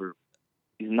because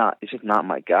it's just not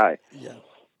my guy. Yeah.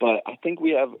 But I think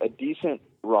we have a decent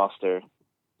roster.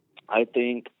 I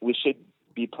think we should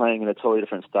be playing in a totally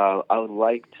different style. I would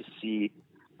like to see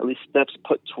at least steps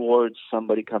put towards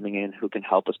somebody coming in who can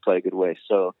help us play a good way.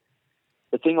 So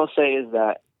the thing I'll say is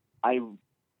that I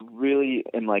really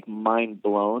am like mind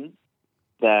blown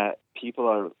that people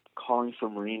are calling for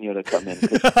Mourinho to come in.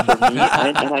 'Cause for me,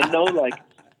 I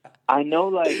know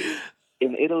like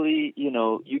in Italy,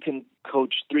 you can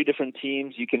coach 3 different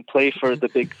teams. You can play for the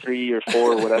big 3 or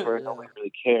 4 or whatever. Yeah. Nobody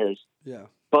really cares. Yeah.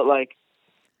 But like,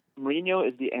 Mourinho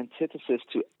is the antithesis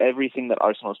to everything that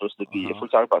Arsenal is supposed to be. If we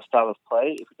talk about style of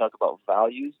play, if we talk about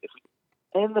values,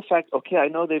 and the fact, okay, I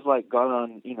know they've like gone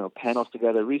on, panels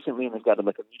together recently and they've got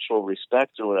like a mutual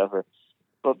respect or whatever.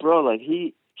 But bro, like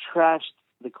he trashed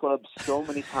the club so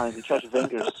many times. He trashed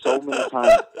Wenger so many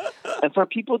times. And for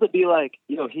people to be like,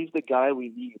 he's the guy we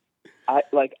need. I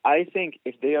think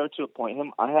if they are to appoint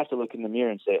him, I have to look in the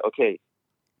mirror and say, okay,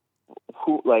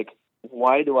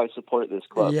 why do I support this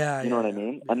club? Yeah, what I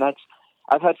mean? And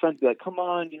I've had friends be like, come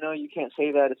on, you can't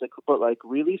say that. It's like, but like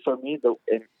really for me,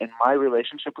 in my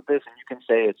relationship with this, and you can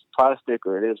say it's plastic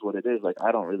or it is what it is. Like,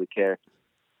 I don't really care.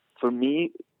 For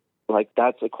me, like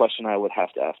that's a question I would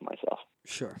have to ask myself.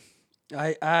 Sure.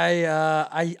 I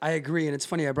agree. And it's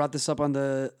funny. I brought this up on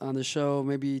the show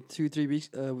maybe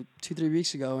 2-3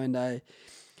 weeks ago. And I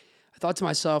thought to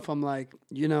myself, I'm like,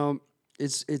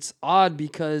 it's odd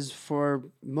because for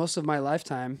most of my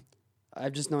lifetime,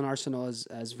 I've just known Arsenal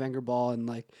as Wenger ball and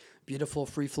like beautiful,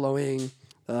 free flowing,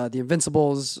 the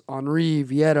Invincibles, Henry,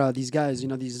 Vieira, these guys,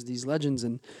 these legends,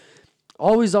 and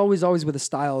always with a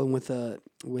style and with a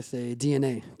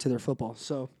DNA to their football.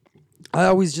 So I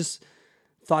always just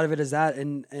thought of it as that,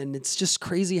 and it's just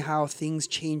crazy how things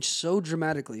change so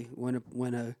dramatically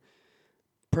when a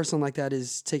person like that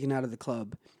is taken out of the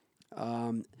club.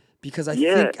 Because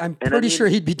I'm pretty sure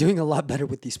he'd be doing a lot better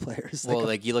with these players. Well,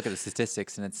 like you look at the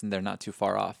statistics, and they're not too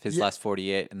far off. His last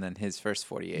 48, and then his first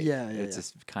 48. It's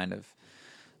just kind of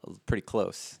pretty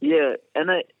close. Yeah,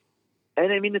 and I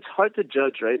mean it's hard to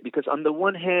judge, right? Because on the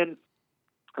one hand,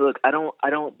 look, I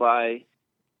don't buy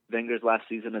Wenger's last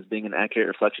season as being an accurate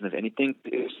reflection of anything.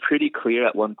 It was pretty clear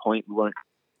at one point we weren't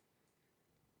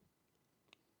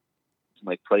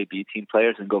like play B team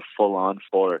players and go full on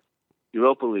for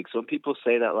Europa League. So when people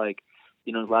say that like,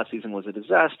 last season was a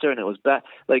disaster and it was bad,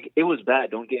 like it was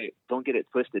bad. Don't get it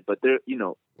twisted. But there,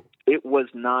 it was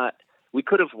not. We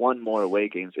could have won more away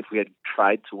games if we had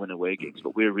tried to win away games.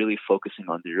 But we were really focusing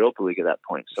on the Europa League at that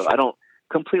point. So I don't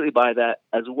completely buy that.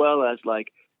 As well as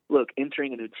like, look,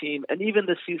 entering a new team, and even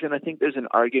this season, I think there's an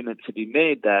argument to be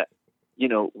made that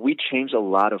we changed a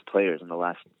lot of players in the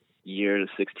last year to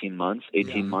 16 months,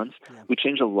 18 months, we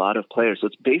changed a lot of players. So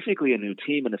it's basically a new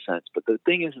team in a sense. But the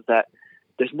thing is that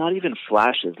there's not even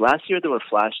flashes. Last year there were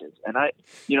flashes. And at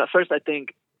first I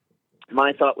think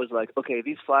my thought was like, okay,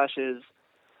 these flashes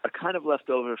are kind of left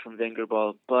over from Wenger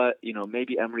ball, but,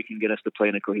 maybe Emery can get us to play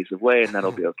in a cohesive way and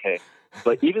that'll be okay.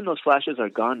 But even those flashes are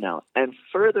gone now. And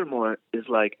furthermore is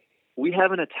like, we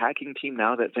have an attacking team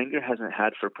now that Wenger hasn't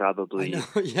had for probably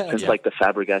since like the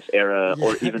Fabregas era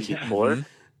or even before. Mm-hmm.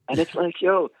 And it's like,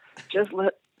 just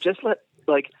let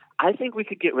like, I think we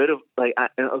could get rid of like,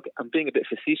 I'm being a bit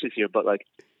facetious here, but like,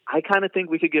 I kind of think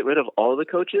we could get rid of all the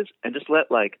coaches and just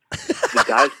let like the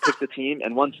guys pick the team.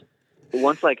 And once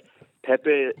like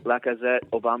Pepe, Lacazette,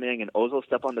 Aubameyang, and Ozil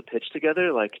step on the pitch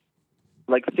together, like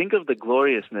think of the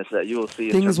gloriousness that you will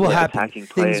see. Things will happen. Attacking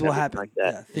play things will happen. Like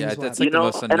that. Yeah, that's like the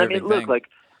most unnerving and I mean, look, thing. like,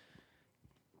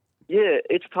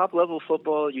 it's top level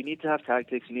football. You need to have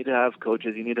tactics. You need to have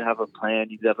coaches. You need to have a plan.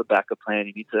 You need to have a backup plan.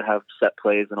 You need to have set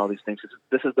plays and all these things.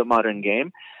 This is the modern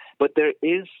game. But there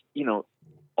is,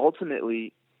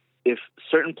 ultimately, if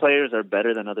certain players are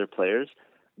better than other players,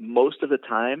 most of the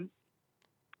time,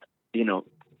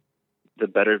 the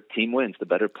better team wins. The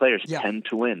better players tend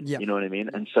to win. You know what I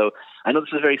mean? And so I know this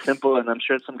is very simple, and I'm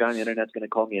sure some guy on the internet's going to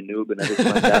call me a noob and everything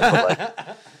like that. But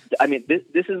like, I mean, this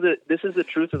is the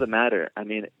truth of the matter. I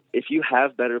mean, if you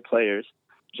have better players,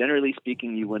 generally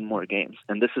speaking, you win more games.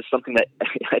 And this is something that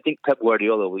I think Pep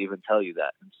Guardiola will even tell you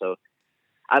that. And so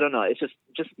I don't know. It's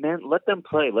just man, let them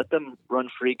play, let them run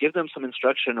free, give them some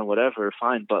instruction or whatever.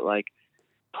 Fine, but like.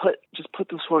 Put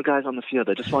those 4 guys on the field.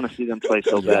 I just want to see them play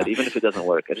so bad, even if it doesn't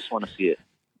work. I just want to see it.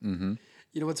 Mm-hmm.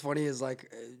 You know what's funny is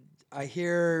like I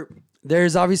hear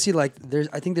there's obviously like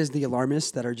I think there's the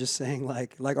alarmists that are just saying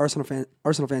like Arsenal fan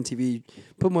TV,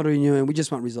 put Mourinho in. We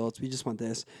just want results. We just want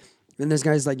this. And there's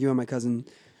guys like you and my cousin.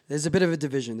 There's a bit of a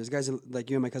division. There's guys like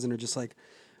you and my cousin are just like,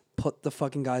 put the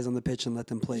fucking guys on the pitch and let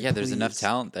them play. Yeah, there's please. enough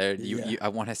talent there. I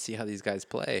want to see how these guys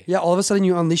play. Yeah, all of a sudden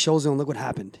you unleash Ozil and look what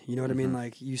happened. You know what I mean?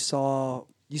 Like you saw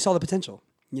the potential.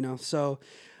 So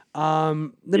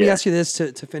let me ask you this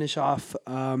to finish off.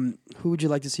 Who would you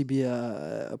like to see be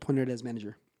appointed as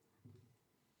manager?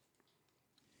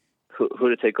 Who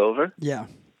to take over? Yeah.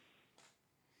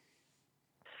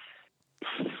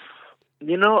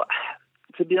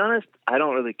 To be honest, I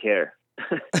don't really care.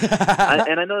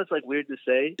 And I know it's like weird to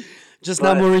say. Just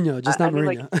not Mourinho. Just not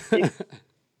Mourinho.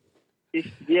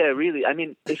 Really. I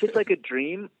mean, if it's like a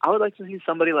dream, I would like to see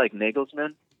somebody like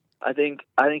Nagelsmann. I think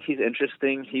he's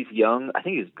interesting. He's young. I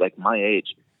think he's like my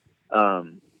age.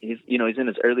 He's in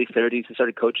his early 30s. He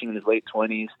started coaching in his late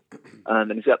 20s,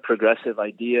 and he's got progressive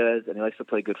ideas, and he likes to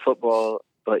play good football.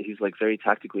 But he's like very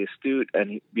tactically astute,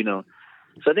 and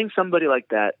so I think somebody like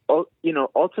that.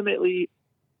 Ultimately,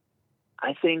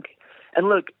 I think. And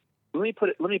look, let me put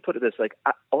it this: like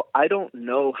I don't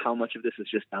know how much of this is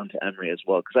just down to Emery as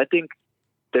well, because I think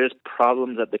there's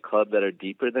problems at the club that are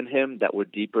deeper than him, that were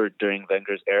deeper during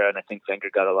Wenger's era, and I think Wenger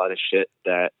got a lot of shit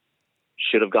that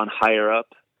should have gone higher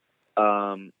up.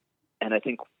 And I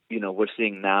think we're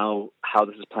seeing now how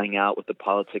this is playing out with the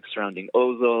politics surrounding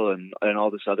Ozil and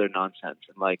all this other nonsense.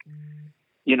 And like,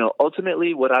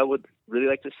 ultimately, what I would really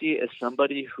like to see is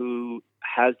somebody who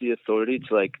has the authority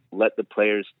to like let the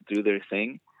players do their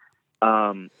thing.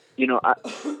 I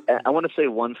want to say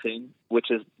one thing, which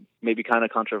is maybe kind of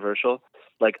controversial.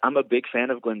 Like, I'm a big fan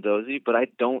of Guendouzi, but I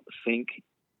don't think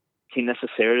he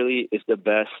necessarily is the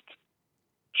best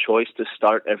choice to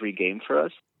start every game for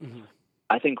us. Mm-hmm.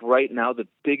 I think right now the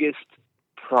biggest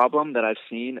problem that I've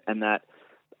seen, and that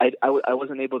I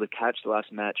wasn't able to catch the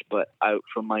last match, but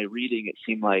from my reading, it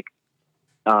seemed like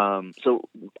so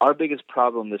our biggest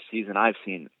problem this season I've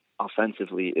seen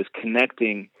offensively is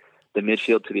connecting the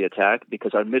midfield to the attack,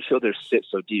 because our midfielders sit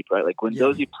so deep, right? Like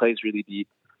Guendouzi plays really deep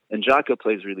and Xhaka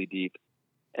plays really deep,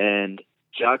 and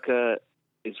Xhaka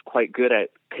is quite good at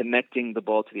connecting the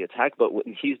ball to the attack, but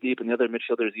when he's deep and the other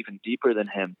midfielder is even deeper than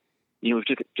him, we've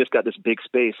just got this big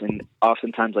space, and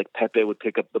oftentimes like Pepe would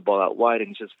pick up the ball out wide and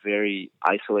he's just very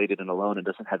isolated and alone and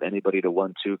doesn't have anybody to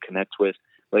 1-2 connect with,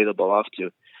 lay the ball off to.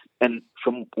 And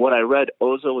from what I read,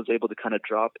 Ozil was able to kind of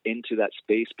drop into that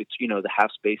space between, the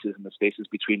half spaces and the spaces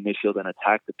between midfield and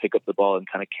attack to pick up the ball and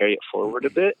kind of carry it forward a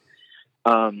bit.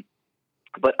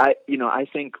 But I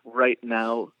think right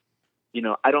now,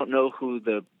 I don't know who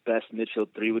the best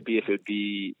midfield three would be, if it would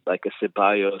be like a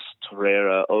Ceballos,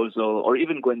 Torreira, Ozil, or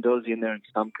even Guendouzi in there in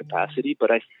some capacity.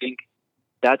 But I think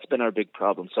that's been our big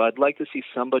problem. So I'd like to see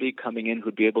somebody coming in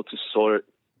who'd be able to sort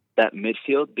that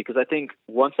midfield, because I think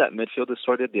once that midfield is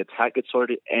sorted, the attack gets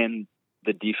sorted and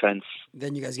the defense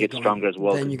then you guys gets stronger as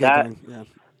well. Then you get going.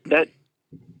 Yeah.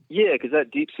 Yeah, because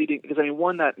that deep seating. Because I mean,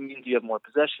 one, that means you have more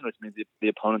possession, which means the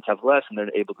opponents have less, and they're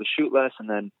able to shoot less, and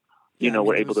then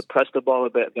we're able to press the ball a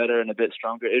bit better and a bit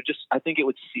stronger. I think it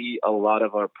would see a lot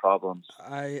of our problems.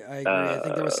 I agree. I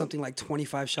think there was something like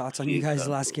 25 shots on you guys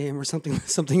last game, or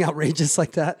something outrageous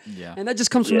like that. Yeah, and that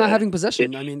just comes from not having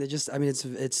possession.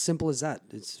 It's simple as that.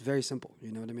 It's very simple.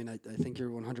 You know what I mean? I think you're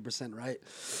 100% right.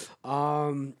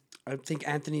 I think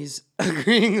Anthony's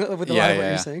agreeing with a lot of what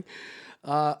you're saying.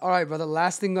 All right, brother.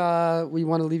 Last thing we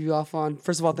want to leave you off on.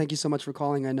 First of all, thank you so much for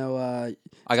calling. I know.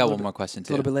 I got one more question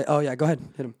too. A little bit late. Oh yeah, go ahead.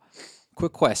 Hit him.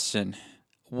 Quick question: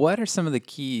 what are some of the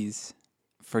keys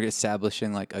for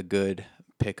establishing like a good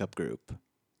pickup group?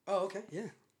 Oh, okay. Yeah.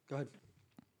 Go ahead.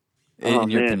 In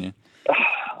your opinion,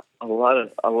 a lot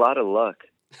of luck.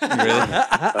 Really?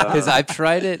 Because I've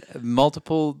tried it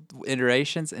multiple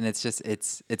iterations, and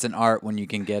it's an art when you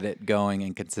can get it going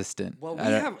and consistent. Well, we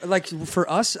have like for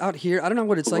us out here. I don't know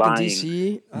what it's like in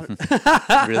DC.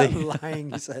 Really?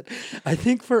 Lying, you said. I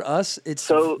think for us,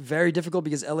 it's very difficult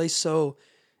because LA's so.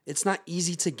 It's not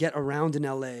easy to get around in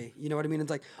LA. You know what I mean?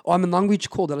 It's like, oh, I'm in Long Beach,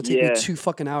 cool. That'll take me 2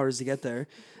 fucking hours to get there.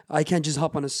 I can't just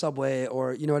hop on a subway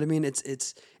or you know what I mean?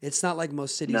 It's not like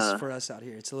most cities for us out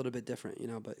here. It's a little bit different, you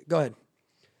know. But go ahead.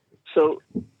 So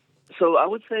I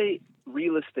would say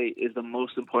real estate is the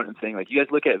most important thing. Like you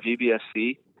guys look at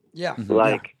VBSC. Yeah.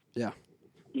 Like yeah.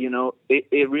 You know,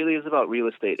 it really is about real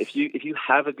estate. If you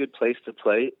have a good place to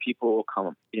play, people will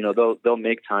come. You know, they'll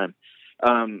make time.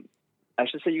 I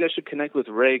should say you guys should connect with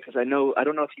Ray because I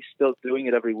don't know if he's still doing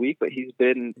it every week, but he's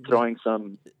been throwing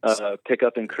some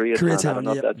pickup in Koreatown. I don't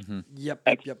know if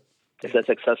that's if that's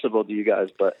accessible to you guys,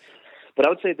 but I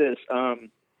would say this.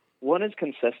 One is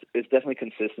definitely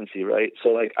consistency, right? So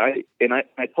like I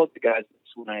told the guys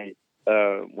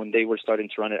when they were starting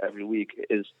to run it every week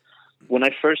is when I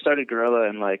first started Guerilla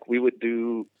and like we would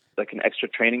do like an extra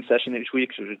training session each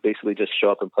week, so we'd basically just show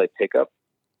up and play pickup.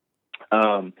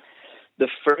 The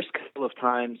first couple of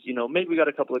times, you know, maybe we got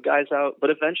a couple of guys out,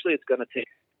 but eventually it's going to take.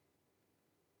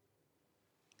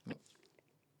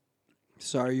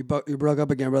 Sorry, you broke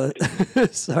up again, brother.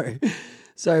 Sorry.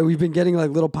 We've been getting like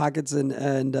little pockets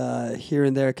and here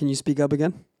and there. Can you speak up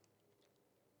again?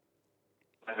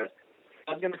 I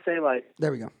was going to say like.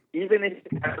 There we go. Even if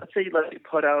let's say you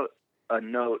put out a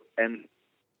note and.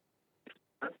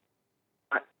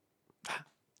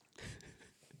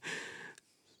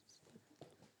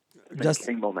 Just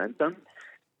momentum.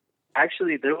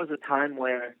 Actually, there was a time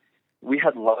where we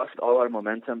had lost all our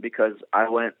momentum because I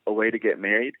went away to get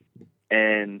married,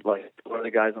 and like 6 of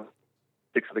the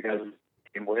guys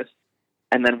came with,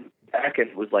 and then back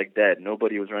end was like dead.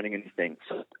 Nobody was running anything.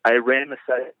 So I ran the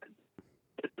set.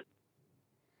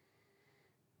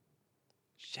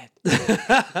 Shit.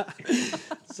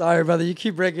 Sorry, brother. You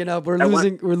keep breaking up. We're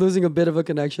losing a bit of a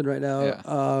connection right now.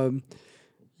 Yeah.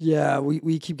 Yeah,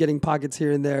 we keep getting pockets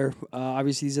here and there.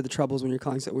 Obviously, these are the troubles when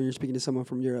you're speaking to someone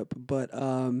from Europe. But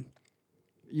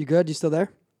you good? You still there?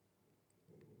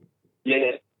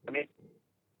 Yeah. I mean,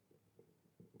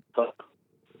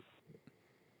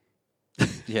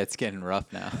 yeah, it's getting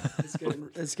rough now.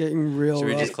 It's getting real. Should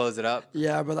we rough. just close it up?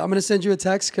 Yeah, brother. I'm gonna send you a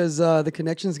text because the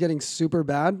connection's getting super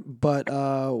bad. But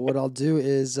what I'll do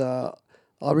is.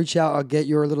 I'll reach out. I'll get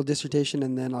your little dissertation,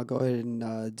 and then I'll go ahead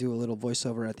and do a little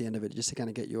voiceover at the end of it, just to kind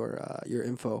of get your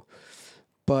info.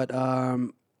 But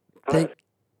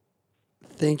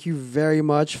thank you very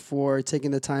much for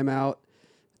taking the time out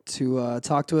to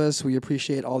talk to us. We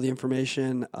appreciate all the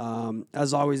information.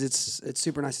 As always, it's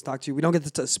super nice to talk to you. We don't get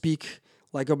to speak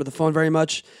like over the phone very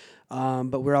much,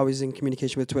 but we're always in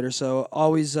communication with Twitter. So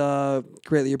always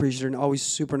greatly appreciate it, and always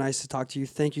super nice to talk to you.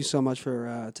 Thank you so much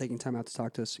for taking time out to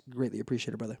talk to us. Greatly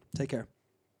appreciate it, brother. Take care.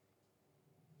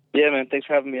 Yeah, man. Thanks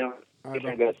for having me on. All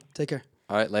right, bro. Take care.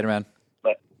 All right, later, man.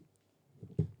 Bye.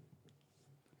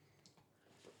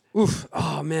 Oof.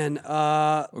 Oh, man.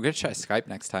 We're going to try Skype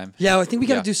next time. Yeah, I think we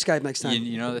got to do Skype next time.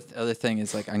 You know, the other thing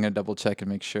is, like, I'm going to double check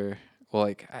and make sure. Well,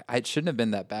 like, I shouldn't have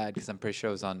been that bad because I'm pretty sure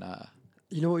it was on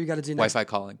you know what we got to do next? Wi-Fi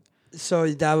calling. So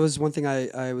that was one thing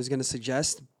I was going to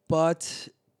suggest, but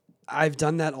I've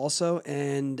done that also,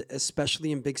 and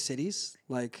especially in big cities,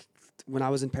 like when I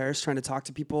was in Paris trying to talk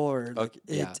to people, or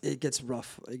it gets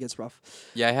rough. It gets rough.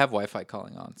 Yeah, I have Wi-Fi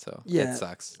calling on, so it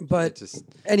sucks. But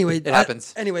anyway, it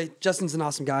happens. Anyway, Justin's an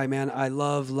awesome guy, man. I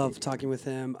love talking with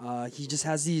him. He just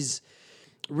has these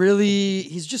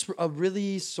he's just a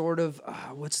really sort of,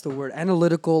 what's the word?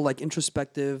 Analytical, like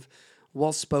introspective,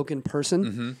 well-spoken person.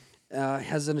 Mm-hmm.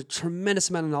 Has a tremendous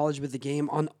amount of knowledge with the game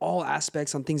on all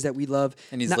aspects, on things that we love.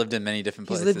 And he's lived in many different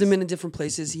places. He's lived in many different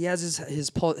places. He has his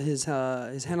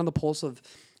hand on the pulse of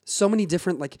so many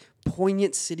different like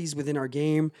poignant cities within our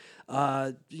game,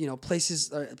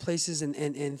 places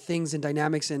and things and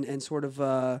dynamics and sort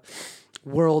of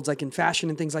worlds like in fashion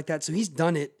and things like that. So he's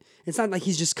done it. It's not like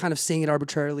he's just kind of saying it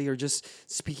arbitrarily or just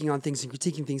speaking on things and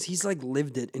critiquing things. He's like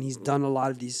lived it, and he's done a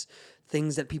lot of these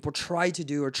things that people try to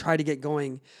do or try to get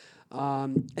going.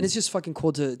 And it's just fucking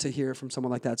cool to hear from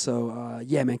someone like that. So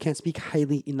yeah, man, can't speak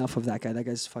highly enough of that guy. That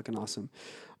guy's fucking awesome.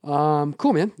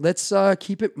 Cool, man. Let's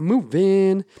keep it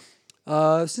moving.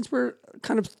 Since we're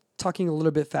kind of talking a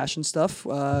little bit fashion stuff,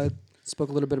 spoke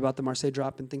a little bit about the Marseille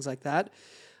drop and things like that.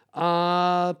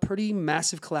 Pretty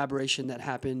massive collaboration that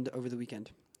happened over the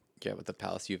weekend. Yeah, with the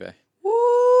Palace Juve.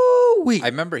 Woo-wee. I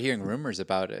remember hearing rumors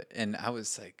about it, and I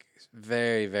was like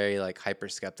very, very like hyper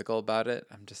skeptical about it.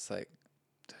 I'm just like,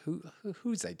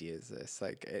 whose idea is this?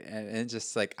 Like, and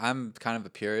just like I'm kind of a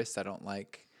purist. I don't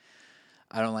like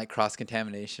cross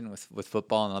contamination with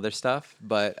football and other stuff.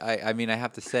 But I mean, I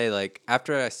have to say, like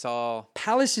after I saw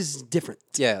Palace is different.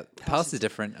 Yeah, Palace is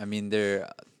different. I mean,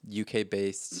 they're UK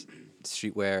based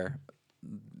streetwear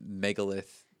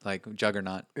megalith, like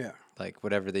juggernaut. Yeah. Like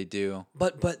whatever they do.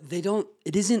 But they don't,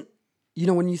 it isn't,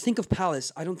 when you think of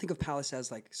Palace, I don't think of Palace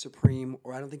as like Supreme,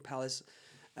 or I don't think Palace,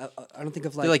 I don't think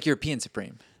of like. They're like European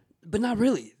Supreme. But not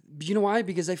really. You know why?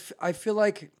 Because I feel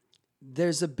like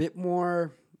there's a bit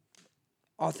more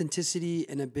authenticity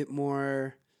and a bit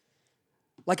more,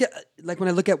 like when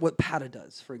I look at what Pata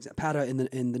does, for example, Pata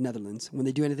in the Netherlands, when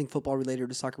they do anything football related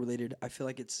or soccer related, I feel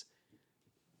like it's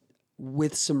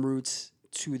with some roots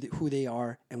to who they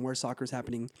are and where soccer is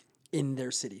happening in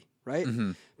their city, right?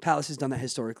 Mm-hmm. Palace has done that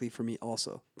historically for me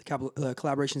also. The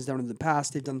collaborations done in the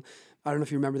past. They've done, I don't know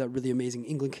if you remember that really amazing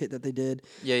England kit that they did.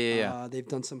 Yeah. They've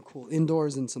done some cool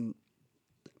indoors and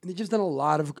they've just done a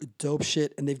lot of dope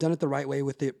shit, and they've done it the right way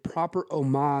with the proper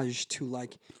homage to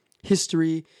like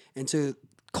history and to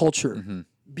culture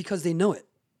because they know it.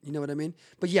 You know what I mean?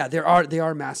 But yeah, they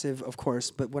are massive, of course.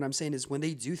 But what I'm saying is when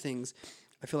they do things,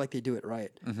 I feel like they do it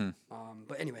right. Mm-hmm.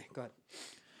 But anyway, go ahead.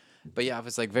 But yeah, I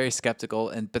was like very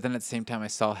skeptical, but then at the same time, I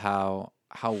saw how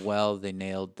well they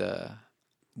nailed the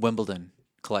Wimbledon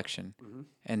collection,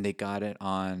 and they got it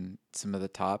on some of the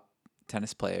top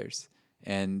tennis players,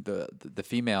 and the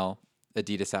female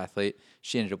Adidas athlete,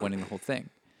 she ended up winning the whole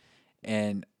thing.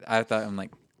 And I'm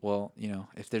like, well,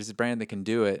 if there's a brand that can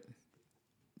do it,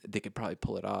 they could probably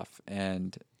pull it off.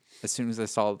 And as soon as I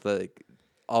saw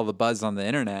all the buzz on the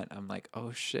internet, I'm like,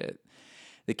 oh shit.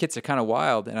 The kits are kind of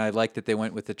wild, and I like that they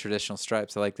went with the traditional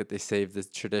stripes. I like that they saved the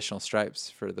traditional stripes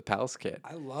for the Palace kit.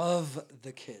 I love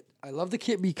the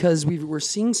kit because we're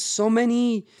seeing so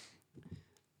many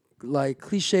like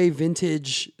cliche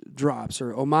vintage drops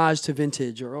or homage to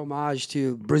vintage or homage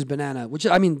to Bruce Banana, which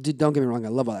I mean, don't get me wrong, I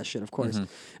love all that shit, of course. And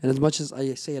as much as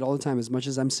I say it all the time, as much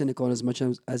as I'm cynical and as much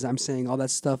as I'm saying all that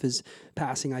stuff is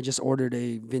passing, I just ordered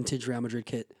a vintage Real Madrid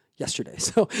kit yesterday.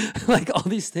 So like all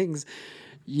these things,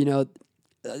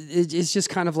 it's just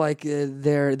kind of like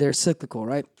they're cyclical,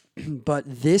 right? But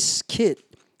this kit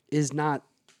is not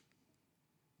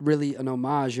really an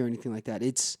homage or anything like that.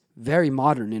 It's very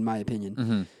modern, in my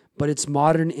opinion. But it's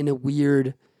modern in a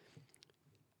weird,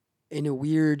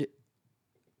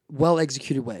 well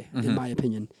executed way, in my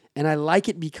opinion. And I like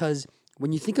it because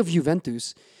when you think of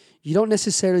Juventus, you don't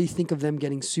necessarily think of them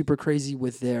getting super crazy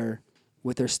with their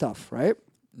stuff, right?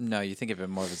 No, you think of it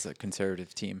more as a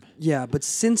conservative team. Yeah, but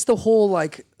since the whole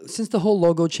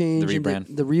logo change,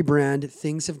 the rebrand,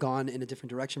 things have gone in a different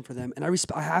direction for them, and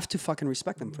I have to fucking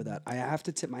respect them for that. I have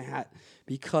to tip my hat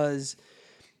because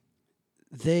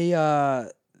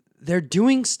they're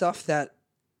doing stuff that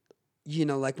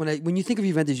like when you think of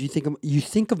Juventus, you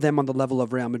think of them on the level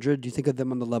of Real Madrid, you think of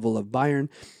them on the level of Bayern,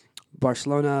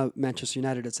 Barcelona, Manchester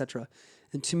United, etc.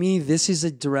 And to me, this is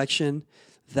a direction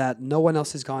that no one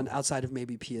else has gone outside of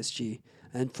maybe PSG.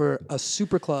 And for a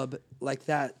super club like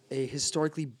that, a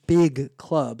historically big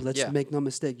club, let's make no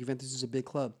mistake, Juventus is a big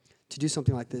club, to do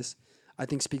something like this, I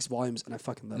think speaks volumes, and I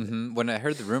fucking love it. When I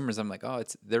heard the rumors, I'm like, oh,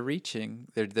 they're reaching.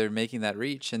 They're making that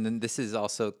reach. And then this is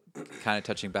also kind of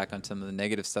touching back on some of the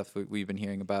negative stuff we've been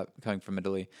hearing about coming from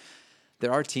Italy.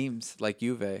 There are teams like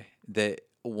Juve that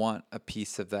want a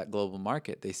piece of that global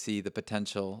market. They see the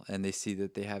potential, and they see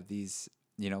that they have these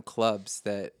clubs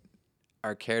that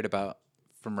are cared about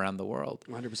from around the world.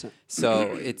 100%.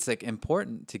 So it's like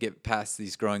important to get past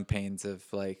these growing pains of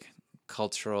like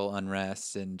cultural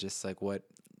unrest and just like what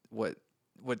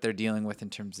they're dealing with in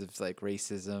terms of like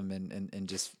racism and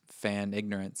just fan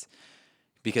ignorance,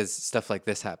 because stuff like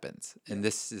this happens. And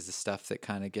this is the stuff that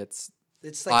kind of gets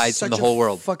eyes from the whole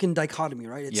world. Fucking dichotomy,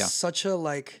 right? It's such a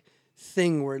like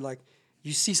thing where like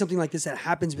you see something like this that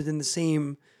happens within the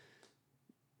same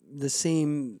the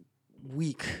same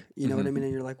week. You know what I mean?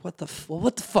 And you're like, what the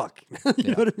fuck?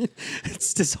 You know what I mean?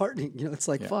 It's disheartening. You know, it's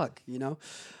like fuck. You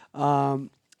know.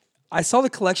 I saw the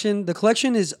collection. The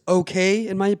collection is okay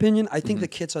in my opinion. I think the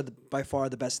kits are by far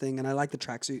the best thing, and I like the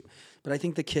tracksuit. But I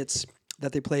think the kits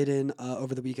that they played in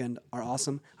over the weekend are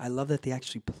awesome. I love that they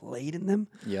actually played in them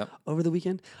over the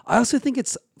weekend. I also think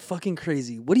it's fucking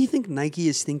crazy. What do you think Nike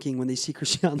is thinking when they see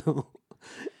Cristiano?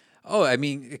 Oh, I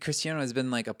mean, Cristiano has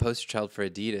been like a poster child for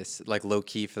Adidas, like low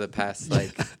key for the past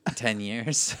like 10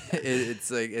 years.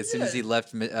 It's like as soon as he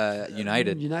left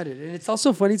United. And it's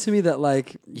also funny to me that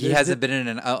like He hasn't been in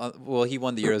an well, he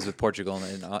won the Euros with Portugal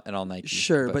and all Nike.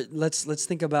 Sure, but let's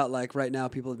think about like right now.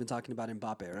 People have been talking about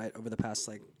Mbappe, right, over the past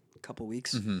like couple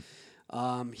weeks.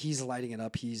 He's lighting it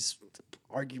up. He's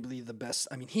arguably the best.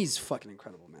 I mean, he's fucking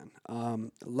incredible,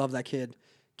 man. Love that kid.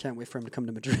 Can't wait for him to come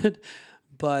to Madrid.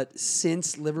 But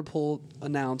since Liverpool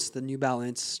announced the New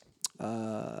Balance,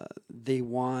 they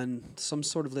won some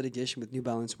sort of litigation with New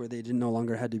Balance where they no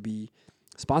longer had to be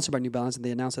sponsored by New Balance, and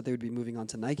they announced that they would be moving on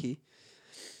to Nike.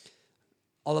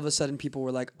 All of a sudden, people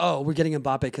were like, "Oh, we're getting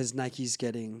Mbappe because Nike's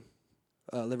getting,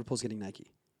 Liverpool's getting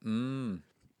Nike."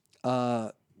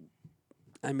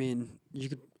 I mean, you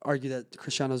could argue that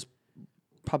Cristiano's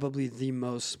probably the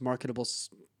most marketable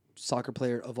soccer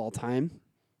player of all time.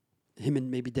 Him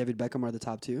and maybe David Beckham are the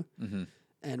top two.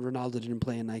 And Ronaldo didn't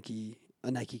play a Nike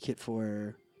kit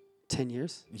for 10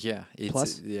 years. Yeah,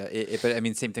 plus. But I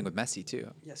mean, same thing with Messi too.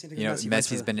 Yeah, same thing you know, with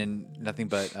Messi. Messi's been in nothing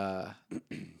but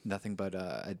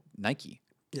Nike.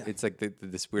 Yeah. It's like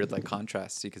this weird like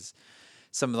contrast because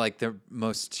some of like their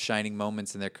most shining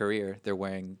moments in their career, they're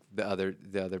wearing the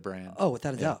other brand. Oh,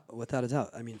 without a doubt. Without a doubt.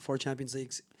 I mean, 4 Champions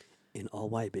Leagues in all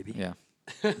white, baby. Yeah.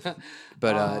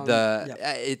 But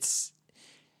it's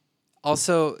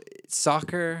also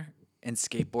soccer and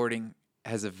skateboarding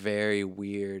has a very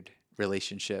weird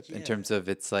relationship in terms of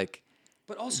it's like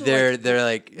but also they're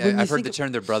like when I've you heard the think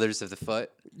term they're brothers of the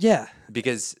foot. Yeah.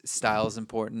 Because style is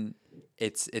important.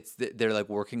 They're like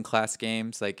working class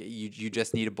games. Like you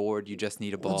just need a board, you just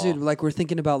need a ball. Well, dude, like we're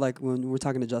thinking about like when we're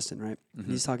talking to Justin, right?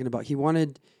 He's talking about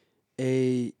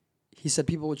he said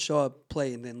people would show up,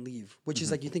 play, and then leave, which is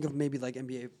like you think of maybe like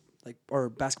NBA like or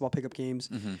basketball pickup games.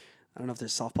 I don't know if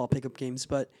there's softball pickup games,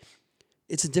 but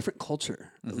it's a different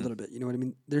culture a little bit. You know what I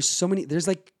mean? There's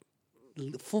like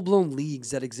full blown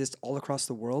leagues that exist all across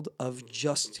the world of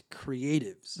just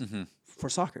creatives for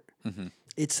soccer.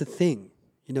 It's a thing.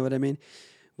 You know what I mean?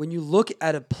 When you look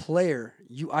at a player,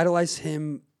 you idolize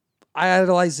him. I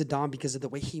idolize Zidane because of the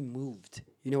way he moved.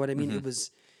 You know what I mean? It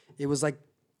was like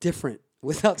different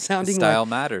without sounding style like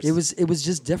matters. It was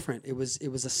just different. It was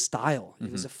a style. It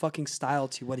was a fucking style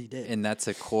to what he did. And that's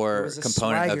a core a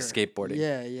component of swagger. skateboarding.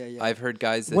 Yeah. I've heard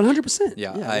guys that 100%.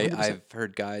 Yeah, 100%. I've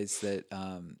heard guys that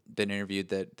been interviewed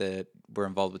that were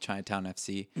involved with Chinatown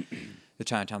FC, the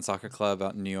Chinatown Soccer Club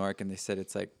out in New York, and they said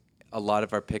it's like a lot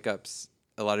of our pickups.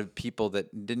 A lot of people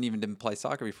that didn't play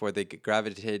soccer before, they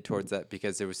gravitated towards that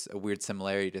because there was a weird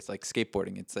similarity to like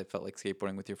skateboarding. It felt like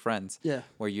skateboarding with your friends. Yeah.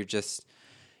 Where you're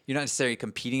not necessarily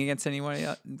competing against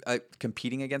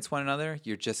competing against one another.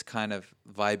 You're just kind of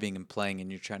vibing and playing, and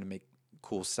you're trying to make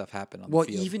cool stuff happen on the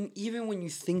field. Well, even when you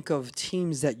think of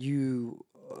teams that you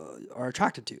are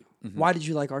attracted to, why did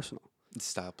you like Arsenal?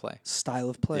 Style of play. Style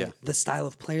of play. Yeah. The style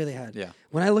of player they had. Yeah.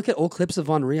 When I look at old clips of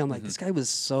Henry, I'm like, this guy was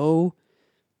so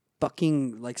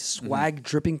fucking like swag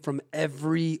dripping from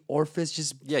every orifice,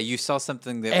 just you saw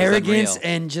something that arrogance was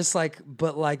unreal. and just like,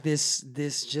 but like this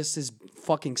just this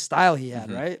fucking style he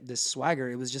had, right? This swagger,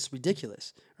 it was just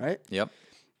ridiculous, right? Yep.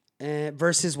 And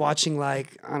versus watching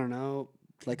like I don't know,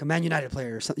 like a Man United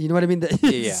player or something. You know what I mean?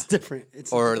 It's different.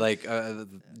 It's or like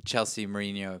Chelsea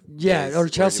Mourinho. Yeah, days or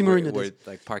Chelsea where, Mourinho where, days.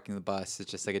 like parking the bus. It's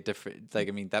just like a different. Like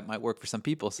I mean, that might work for some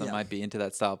people. Some Yeah. might be into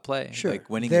that style of play. Sure. Like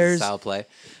winning There's- is style of play.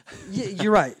 Yeah,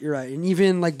 you're right. And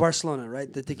even like Barcelona,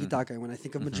 right? The tiki taka. When I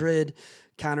think of Madrid,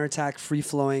 counterattack, free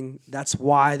flowing. That's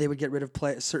why they would get rid of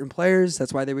certain players.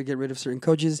 That's why they would get rid of certain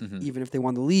coaches, even if they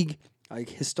won the league. Like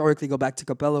historically, go back to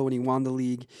Capello when he won the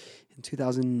league in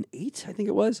 2008, I think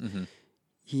it was.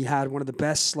 He had one of the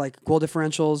best like goal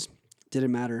differentials.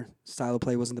 Didn't matter. Style of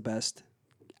play wasn't the best.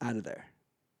 Out of there,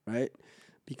 right?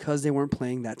 Because they weren't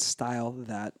playing that style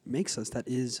that makes us. That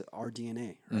is our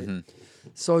DNA, right?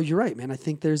 So you're right, man. I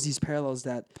think there's these parallels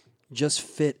that just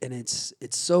fit, and it's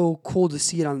so cool to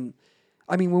see it on.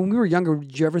 I mean, when we were younger,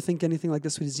 did you ever think anything like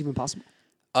this was even possible?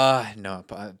 No,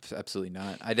 absolutely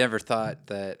not. I never thought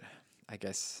that. I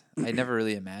guess I never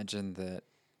really imagined that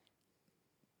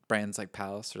brands like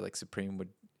Palace or like Supreme would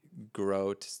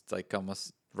grow to like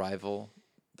almost rival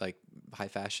like high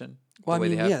fashion. Well, I the way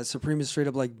mean, they have. yeah, Supreme is straight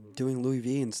up like doing Louis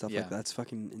V and stuff Yeah. like that. That's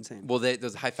fucking insane. Well,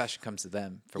 those high fashion comes to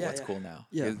them for Yeah, what's yeah. cool now.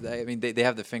 Yeah. 'Cause I mean, they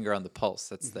have the finger on the pulse.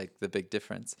 That's like the big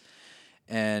difference.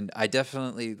 And I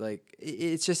definitely like.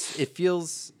 It's just it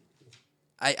feels.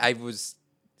 I was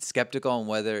skeptical on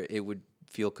whether it would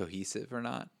feel cohesive or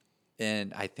not,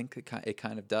 and I think it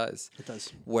kind of does. It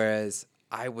does. Whereas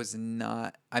I was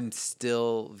not. I'm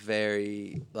still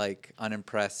very like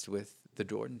unimpressed with the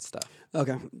Jordan stuff.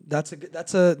 Okay, that's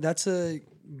a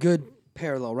good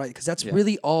parallel, right? Because that's Yeah.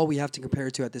 really all we have to compare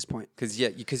it to at this point. Because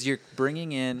you're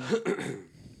bringing in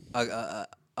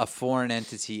a foreign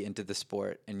entity into the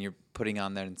sport, and you're putting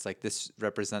on there, and it's like this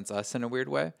represents us in a weird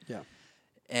way. Yeah.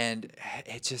 And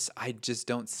I just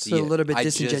don't see So a it. little bit I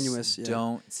disingenuous, just yeah.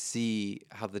 don't see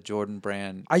how the Jordan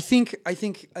brand. I think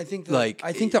Like,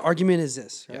 the argument is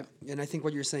this, right? Yeah. And I think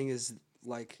what you're saying is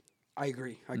like I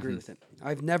agree Mm-hmm. with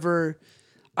it.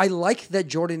 I like that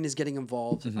Jordan is getting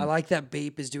involved. Mm-hmm. I like that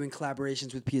Bape is doing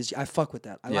collaborations with PSG. I fuck with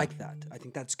that. I like that. I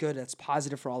think that's good. That's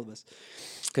positive for all of us.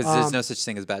 Because there's no such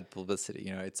thing as bad publicity.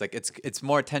 You know, it's like it's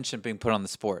more attention being put on the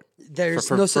sport. There's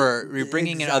for, no you're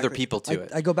bringing in other exactly. people to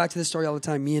it. I go back to this story all the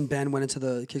time. Me and Ben went into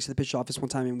the Kicks to the Pitch office one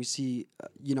time, and we see,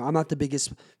 I'm not the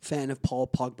biggest fan of Paul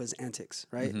Pogba's antics,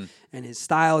 right? Mm-hmm. And his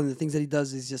style and the things that he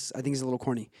does is just, I think he's a little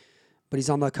corny. But he's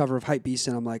on the cover of Hypebeast,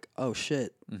 and I'm like, oh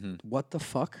shit, what the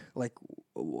fuck? Like,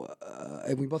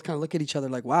 and we both kind of look at each other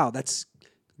like, wow, that's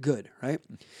good, right?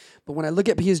 But when I look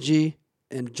at PSG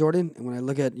and Jordan, and when I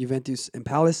look at Juventus and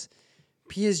Palace,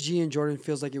 PSG and Jordan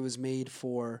feels like it was made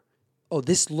for, oh,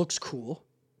 this looks cool.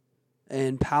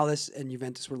 And Palace and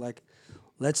Juventus were like,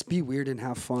 let's be weird and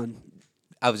have fun.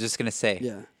 I was just gonna say,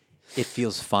 Yeah. it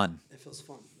feels fun. It feels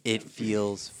fun. It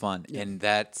feels fun, and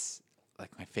that's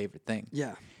like my favorite thing.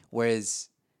 Yeah. Whereas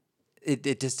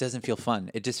it just doesn't feel fun.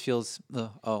 It just feels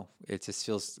it just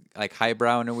feels like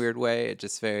highbrow in a weird way. It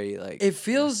just very like It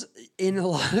feels, in a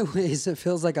lot of ways, it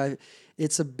feels like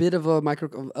it's a bit of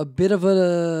a bit of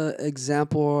an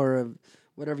example or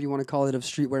whatever you want to call it of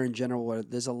streetwear in general, where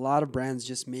there's a lot of brands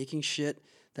just making shit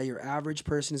that your average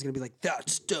person is gonna be like,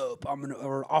 that's dope.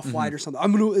 Or Off-White or something.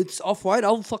 It's Off-White.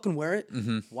 I'll fucking wear it.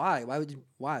 Why?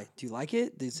 Why? Do you like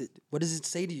it? What does it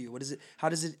say to you? What is it? How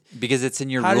does it? because it's in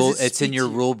your How does rule. it It's in speak your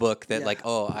to you? rule book that Yeah. like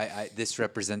I this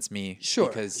represents me. Sure,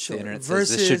 because sure. the internet Versus,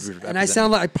 says this should represent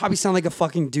and I probably sound like a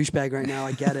fucking douchebag right now.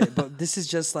 I get it, but this is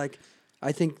just like,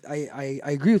 I think I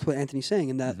agree with what Anthony's saying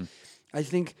in that I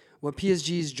think what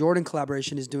PSG's Jordan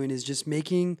collaboration is doing is just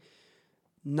making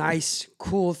nice,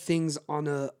 cool things on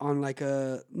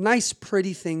nice,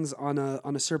 pretty things on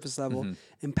a surface level,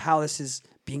 and Palace is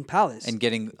being Palace and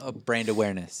getting a brand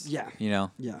awareness. Yeah. you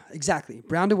know. Yeah, exactly.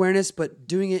 Brand awareness, but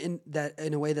doing it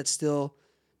in a way that's still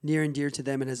near and dear to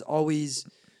them and has always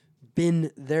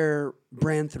been their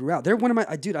brand throughout. They're one of my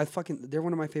they're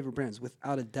one of my favorite brands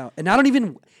without a doubt. And I don't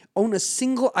even own a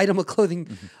single item of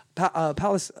clothing.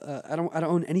 Palace, I don't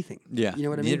own anything. Yeah, you know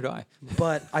what I neither mean. do I.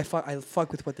 But I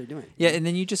fuck with what they're doing. Yeah, and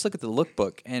then you just look at the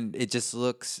lookbook, and it just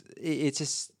looks. It's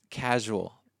just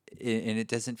casual, and it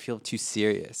doesn't feel too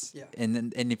serious. Yeah.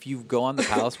 And if you go on the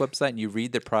Palace website and you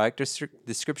read their product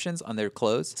descriptions on their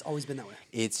clothes, It's always been that way.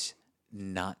 it's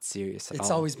not serious at all.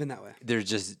 It's always been that way. There's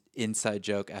just inside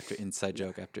joke after inside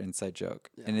joke after inside joke,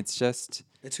 and it's just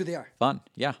It's who they are. fun.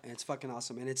 Yeah. And it's fucking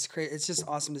awesome. And it's it's just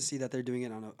awesome to see that they're doing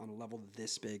it on a level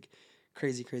this big.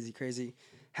 Crazy, crazy, crazy.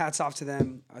 Hats off to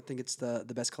them. I think it's the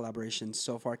best collaboration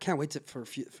so far. Can't wait for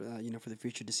the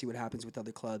future to see what happens with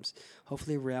other clubs.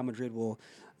 Hopefully Real Madrid will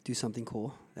do something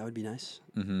cool. That would be nice.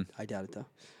 Mm-hmm. I doubt it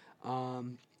though.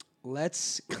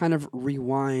 Let's kind of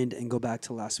rewind and go back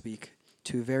to last week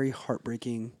to a very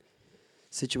heartbreaking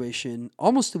situation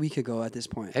almost a week ago at this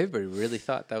point. Everybody really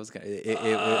thought that was gonna. It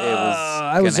was.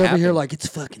 I was gonna over here happen. like, it's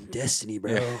fucking destiny,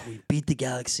 bro. We beat the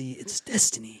Galaxy. It's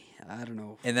destiny. I don't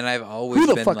know And then I've always who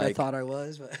the been fuck like, I thought I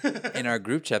was. But in our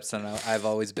group chats, and I've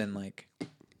always been like,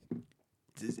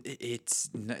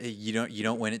 you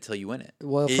don't win it till you win it.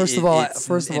 well, first of all, it's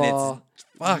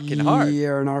fucking hard.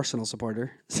 You're an Arsenal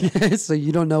supporter, so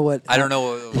you don't know what I don't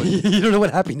know what you don't know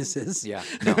what happiness is. yeah.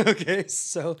 No. Okay,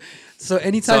 so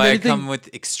anytime So I anything, come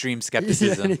with extreme yeah,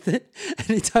 skepticism.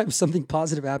 anytime something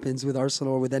positive happens with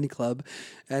Arsenal or with any club,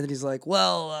 Anthony's like,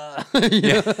 well,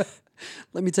 you know,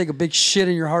 let me take a big shit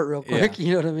in your heart real quick. Yeah.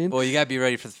 You know what I mean? Well, you gotta be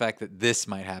ready for the fact that this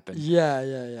might happen.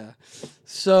 Yeah.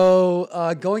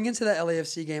 So going into that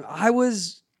LAFC game, I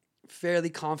was fairly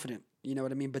confident. You know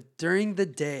what I mean? But during the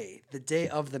day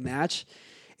of the match,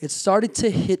 it started to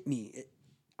hit me.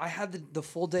 I had the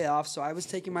full day off, so I was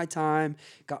taking my time,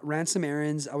 ran some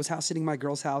errands. I was house sitting my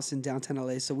girl's house in downtown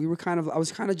LA, so I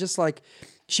was kind of just like,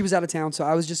 she was out of town, so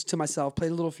I was just to myself,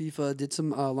 played a little FIFA, did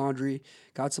some laundry,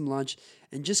 got some lunch,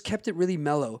 and just kept it really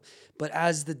mellow. But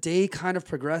as the day kind of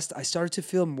progressed, I started to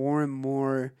feel more and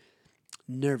more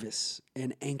nervous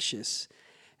and anxious,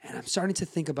 and I'm starting to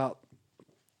think about,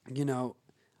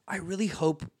 I really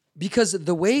hope, because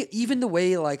the way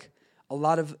like a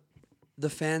lot of the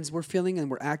fans were feeling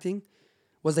and were acting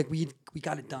was like we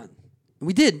got it done. And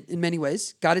we did in many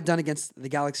ways. Got it done against the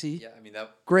Galaxy. Yeah, I mean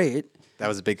that Great.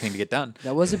 was a big thing to get done.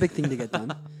 That was a big thing to get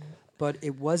done. But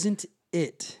it wasn't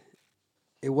it.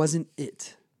 It wasn't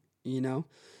it.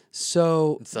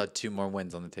 So And still had 2 more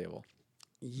wins on the table.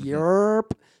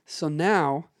 Yerp. So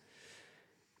now,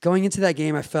 going into that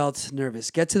game, I felt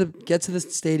nervous. Get to the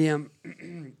stadium,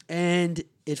 and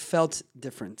it felt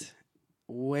different,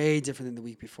 way different than the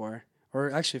week before,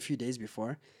 or actually a few days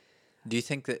before. Do you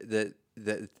think that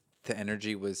the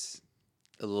energy was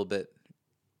a little bit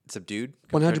subdued?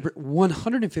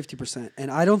 150%.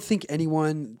 And I don't think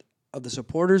anyone of the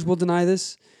supporters will deny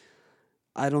this.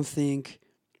 I think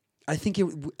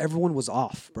everyone was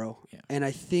off, bro. Yeah. And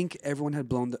I think everyone had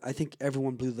I think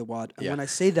everyone blew the wad. And Yeah. when I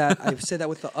say that, I say that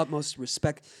with the utmost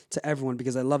respect to everyone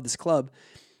because I love this club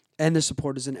and their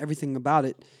supporters and everything about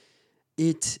it.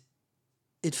 We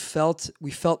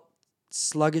felt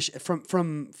sluggish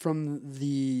from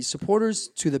the supporters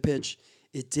to the pitch.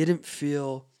 It didn't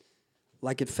feel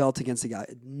like it felt against the guy.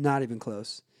 Not even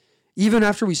close. Even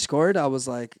after we scored, I was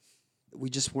like, we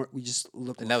just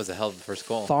looked. And that was a hell of a first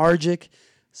goal. Lethargic,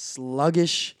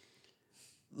 sluggish.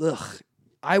 Ugh.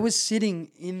 I was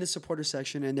sitting in the supporter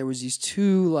section, and there was these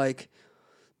 2 like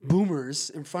boomers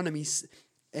in front of me,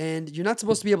 and you're not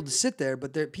supposed to be able to sit there,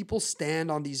 but people stand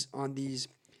on these.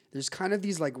 There's kind of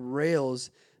these like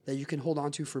rails that you can hold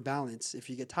onto for balance if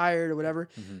you get tired or whatever.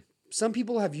 Mm-hmm. Some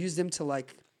people have used them to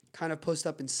like kind of post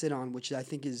up and sit on, which I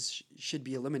think should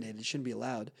be eliminated. It shouldn't be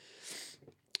allowed.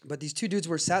 But these 2 dudes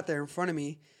were sat there in front of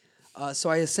me,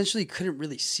 so I essentially couldn't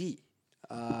really see.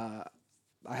 I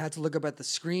had to look up at the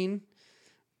screen,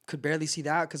 could barely see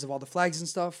that because of all the flags and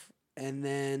stuff. And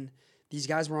then these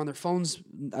guys were on their phones,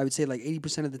 I would say like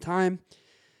 80% of the time.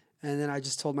 And then I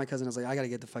just told my cousin, I was like, I got to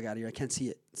get the fuck out of here. I can't see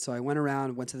it. So I went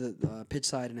around, went to the pitch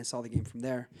side, and I saw the game from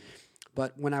there.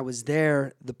 But when I was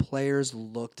there, the players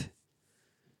looked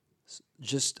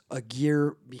just a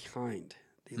gear behind.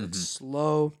 They looked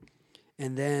slow.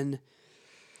 And then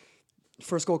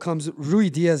first goal comes.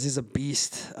 Rui Diaz is a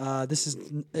beast. This is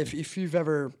if you've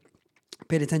ever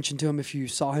paid attention to him, if you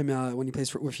saw him when he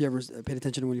plays for, if you ever paid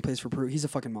attention to when he plays for Peru, he's a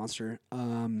fucking monster.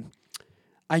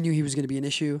 I knew he was going to be an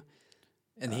issue.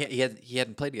 And he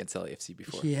hadn't played against LAFC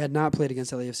before. He had not played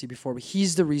against LAFC before, but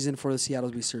he's the reason for the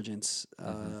Seattle's resurgence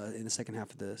in the second half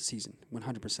of the season,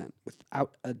 100%,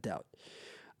 without a doubt.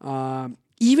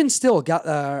 Even still,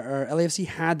 LAFC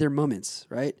had their moments,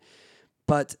 right?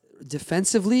 But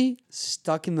defensively,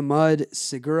 stuck in the mud.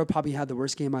 Segura probably had the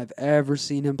worst game I've ever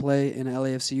seen him play in an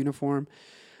LAFC uniform.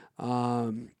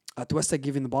 Atuesta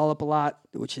giving the ball up a lot,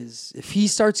 which is, if he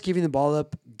starts giving the ball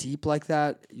up deep like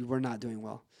that, we're not doing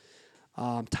well.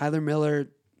 Tyler Miller,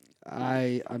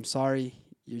 I'm sorry,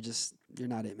 you're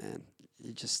not it, man.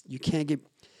 You can't get.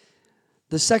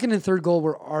 The second and third goal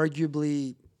were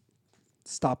arguably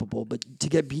stoppable, but to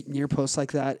get beat near post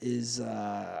like that is,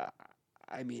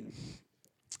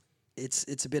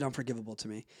 it's a bit unforgivable to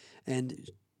me. And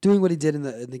doing what he did in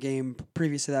the game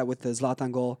previous to that with the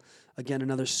Zlatan goal, again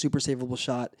another super savable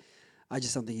shot. I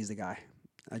just don't think he's the guy.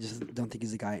 I just don't think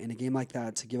he's the guy in a game like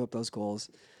that to give up those goals.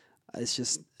 It's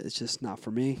just not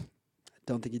for me. I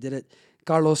don't think he did it.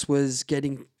 Carlos was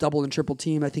getting double and triple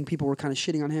teamed. I think people were kind of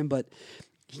shitting on him, but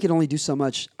he could only do so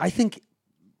much. I think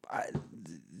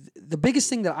the biggest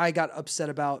thing that I got upset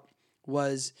about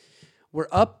was we're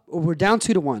down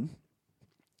 2-1,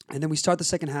 and then we start the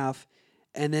second half,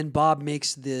 and then Bob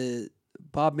makes the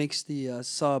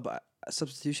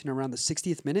substitution around the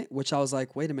 60th minute, which I was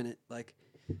like, wait a minute, like.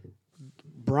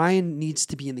 Brian needs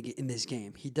to be in this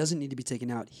game. He doesn't need to be taken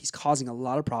out. He's causing a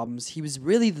lot of problems. He was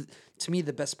really, to me,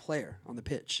 the best player on the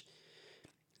pitch.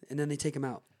 And then they take him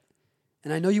out.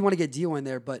 And I know you want to get Dio in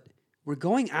there, but we're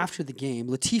going after the game.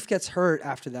 Latif gets hurt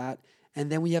after that,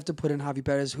 and then we have to put in Javi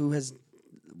Perez, who has,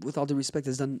 with all due respect,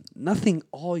 has done nothing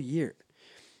all year.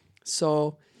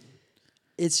 So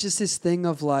it's just this thing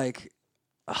of like,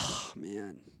 oh,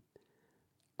 man.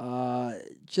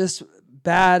 Just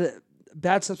bad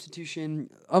substitution.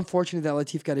 Unfortunate that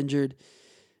Latif got injured.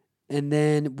 And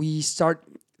then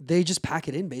they just pack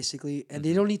it in basically, and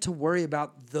they don't need to worry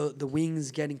about the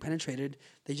wings getting penetrated.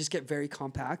 They just get very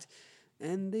compact.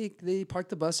 and they park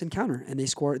the bus and counter, and they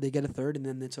score. They get a third, and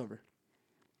then it's over.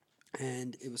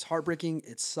 And it was heartbreaking.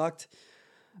 It sucked.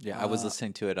 Yeah, I was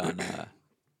listening to it on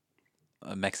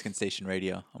a Mexican station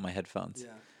radio on my headphones.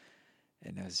 Yeah.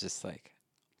 And it was just like,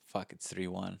 fuck, it's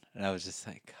 3-1. And I was just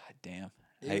like, God damn.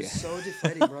 It was so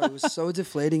deflating, bro. It was so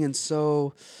deflating and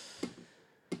so...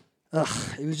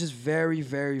 it was just very,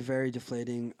 very, very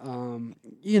deflating.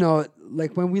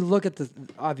 Like when we look at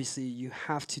obviously, you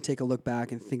have to take a look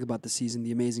back and think about the season,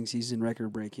 the amazing season,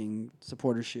 record-breaking,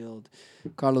 Supporter Shield,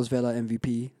 Carlos Vela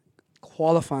MVP,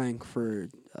 qualifying for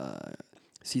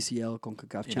CCL,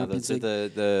 CONCACAF Champions those League. are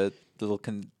the little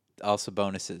also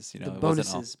bonuses, The it wasn't all-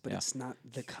 bonuses, but yeah. it's not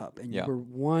the cup. And Yeah. you were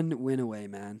one win away,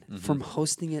 man, from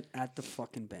hosting it at the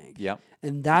fucking bank. Yeah.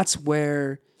 And that's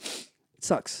where it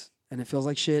sucks. And it feels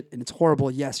like shit. And it's horrible.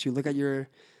 Yes, you look at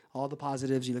all the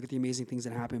positives, you look at the amazing things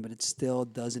that happen, but it still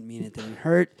doesn't mean it didn't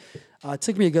hurt. It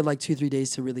took me a good 2-3 days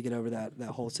to really get over that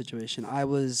whole situation. I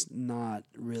was not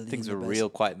really Things in the were best- real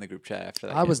quiet in the group chat after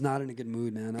that. I was not in a good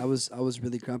mood, man. I was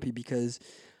really grumpy because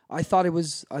I thought it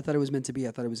was meant to be.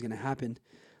 I thought it was going to happen.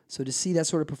 So to see that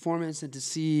sort of performance and to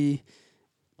see,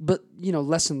 but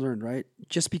lesson learned, right?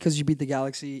 Just because you beat the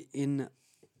Galaxy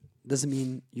doesn't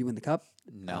mean you win the cup.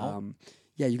 No.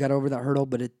 Yeah, you got over that hurdle,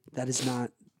 but that is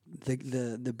not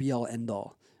the be all end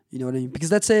all. You know what I mean? Because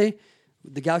let's say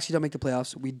the Galaxy don't make the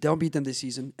playoffs, we don't beat them this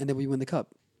season, and then we win the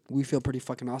cup. We feel pretty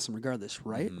fucking awesome regardless,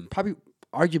 right? Probably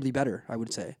arguably better, I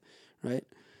would say, right?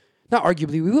 Not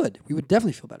arguably, we would. We would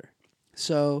definitely feel better.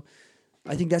 So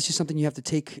I think that's just something you have to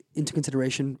take into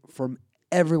consideration from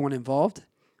everyone involved,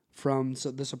 from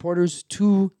the supporters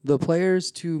to the players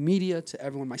to media to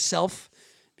everyone, myself.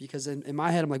 Because in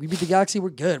my head, I'm like, we beat the Galaxy, we're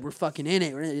good, we're fucking in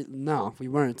it. No, we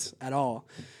weren't at all.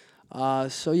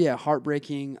 So yeah,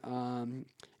 heartbreaking. And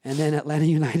then Atlanta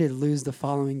United lose the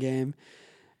following game.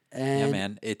 And Yeah,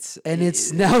 man. It's like the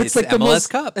the MLS most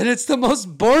Cup. and it's the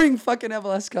most boring fucking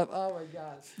MLS Cup. Oh my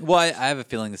god, Well, I have a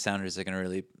feeling the Sounders are going to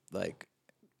really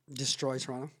destroy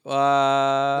Toronto.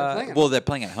 playing they're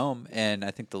playing at home, and I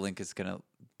think the Link is going to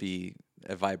be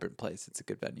a vibrant place. It's a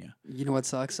good venue. You know what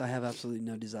sucks? I have absolutely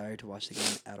no desire to watch the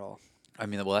game at all. I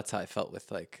mean, well, that's how I felt with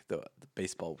the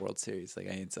baseball World Series. Like,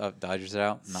 Dodgers are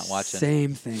out, I'm not watching.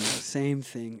 Same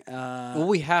thing. Well,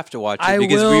 we have to watch it I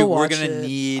because will we're watch going to it.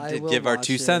 need I to will give our watch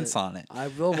 2 it. cents on it. I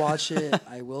will watch it.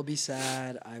 I will be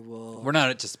sad. I will. We're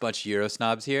not just a bunch of Euro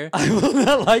snobs here. I will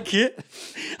not like it.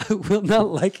 I will not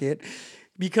like it.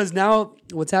 Because now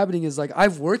what's happening is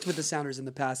I've worked with the Sounders in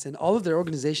the past, and all of their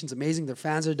organization's amazing. Their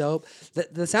fans are dope.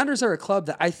 The Sounders are a club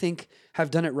that I think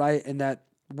have done it right, and that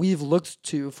we've looked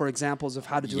to for examples of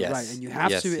how to do it right. And you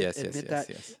have to admit that.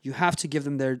 Yes. You have to give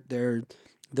them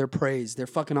their praise. They're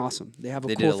fucking awesome. They have a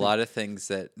They cool did a thing. lot of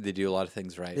things they do a lot of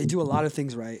things right. They do a lot of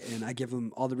things right, and I give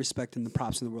them all the respect and the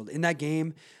props in the world. In that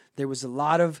game, there was a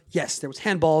lot of there was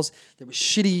handballs, there was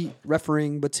shitty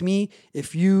refereeing, but to me,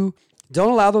 if you don't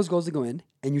allow those goals to go in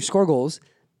and you score goals,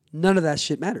 none of that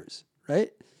shit matters,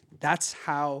 right? That's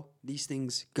how these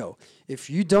things go. If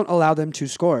you don't allow them to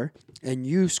score and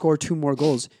you score 2 more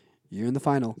goals, you're in the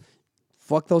final.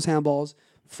 Fuck those handballs.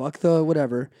 Fuck the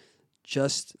whatever.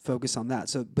 Just focus on that.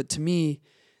 So, but to me,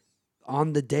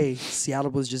 on the day,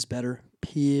 Seattle was just better,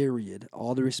 period.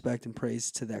 All the respect and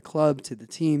praise to that club, to the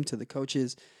team, to the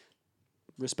coaches.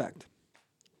 Respect.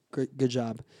 Good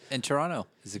job. And Toronto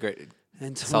is a great,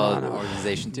 And solid Toronto.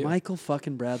 organization too. Michael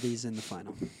fucking Bradley's in the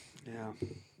final. Yeah.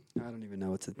 I don't even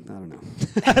know what to. I don't know.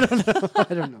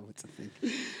 I don't know what to think.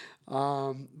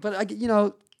 But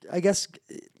I guess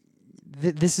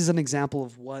this is an example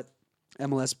of what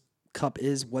MLS Cup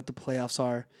is, what the playoffs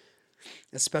are,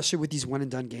 especially with these one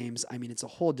and done games. I mean, it's a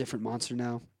whole different monster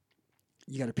now.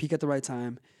 You got to peak at the right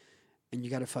time, and you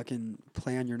got to fucking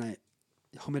play on your night.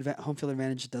 Home field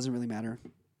advantage doesn't really matter.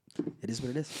 It is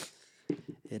what it is.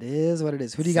 It is what it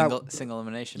is. Who do you got? Single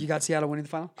elimination. You got Seattle winning the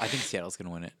final? I think Seattle's going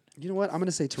to win it. You know what? I'm going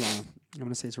to say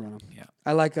Toronto. Yeah.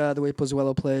 I like the way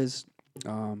Pozzuelo plays.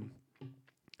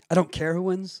 I don't care who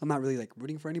wins. I'm not really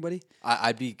rooting for anybody.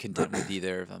 I'd be content with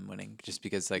either of them winning, just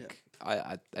because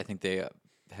I think they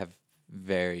have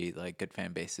very good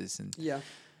fan bases, and Yeah.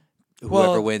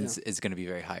 whoever wins is going to be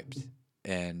very hyped.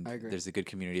 And I agree. there's a good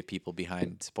community of people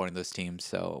behind supporting those teams.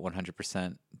 So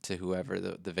 100% to whoever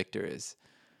the victor is.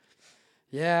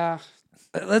 Yeah.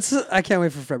 I can't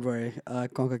wait for February.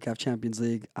 CONCACAF Champions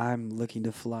League. I'm looking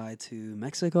to fly to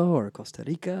Mexico or Costa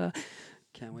Rica.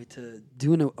 Can't wait to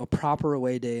do a proper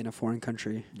away day in a foreign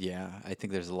country. Yeah, I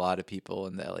think there's a lot of people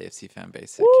in the LAFC fan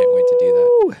base that can't wait to do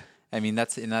that. I mean,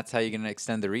 that's how you're going to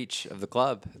extend the reach of the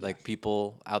club.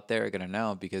 People out there are going to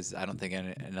know, because I don't think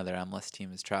another MLS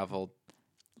team has traveled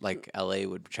like LA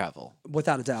would travel.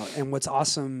 Without a doubt. And what's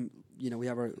awesome, we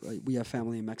have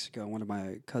family in Mexico. One of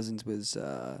my cousins was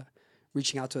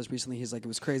reaching out to us recently. He's like, it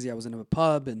was crazy. I was in a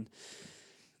pub and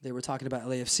they were talking about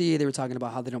LAFC. They were talking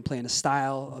about how they don't play in a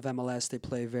style of MLS. They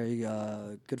play very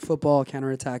good football,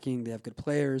 counterattacking. They have good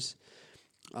players,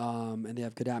 and they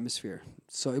have good atmosphere.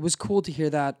 So it was cool to hear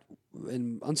that.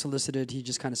 And unsolicited, he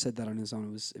just kind of said that on his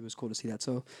own. It was cool to see that.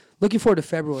 So looking forward to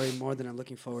February more than I'm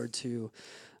looking forward to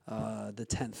the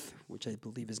 10th, which I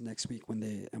believe is next week when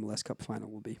the MLS Cup final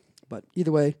will be. But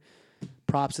either way,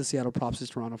 props to Seattle, props to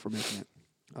Toronto for making it.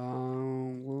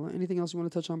 Well, anything else you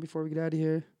want to touch on before we get out of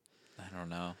here? I don't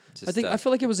know. I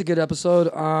feel like it was a good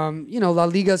episode. La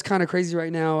Liga is kind of crazy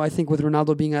right now. I think with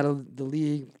Ronaldo being out of the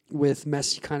league, with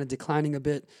Messi kind of declining a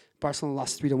bit, Barcelona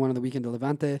lost 3-1 on the weekend to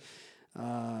Levante.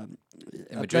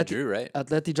 Madrid drew, right?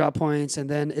 Atleti dropped points, and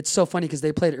then it's so funny because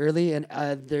they played early, and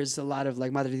there's a lot of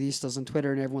like Madridistas on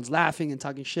Twitter, and everyone's laughing and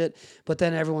talking shit. But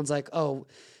then everyone's like, "Oh,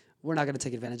 we're not going to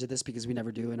take advantage of this because we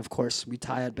never do." And of course, we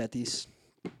tie at Betis.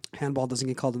 Handball doesn't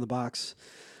get called in the box.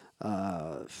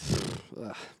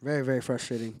 Very, very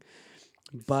frustrating.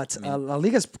 But La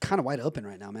Liga's kind of wide open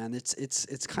right now, man.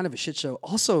 It's kind of a shit show.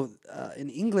 Also, in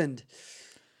England,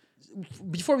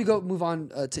 before we move on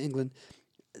to England,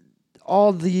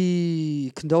 all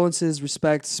the condolences,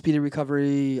 respect, speedy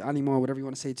recovery, animo, whatever you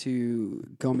want to say to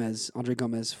Andre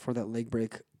Gomez for that leg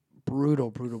break.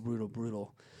 Brutal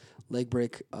leg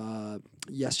break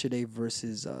yesterday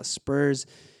versus Spurs.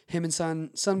 Him and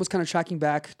Son was kind of tracking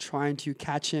back, trying to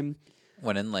catch him.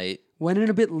 Went in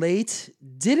a bit late.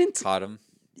 Didn't caught him.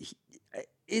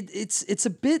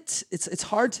 It's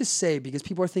hard to say because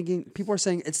people are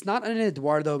saying it's not an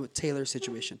Eduardo Taylor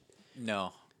situation.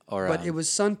 No. But it was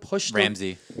Son pushed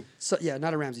Ramsey. So yeah,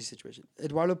 not a Ramsey situation.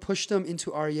 Eduardo pushed him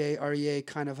into REA. REA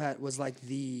kind of was like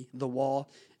the wall,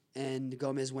 and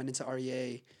Gomez went into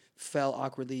REA, fell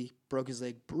awkwardly, broke his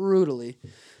leg brutally.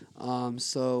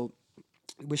 So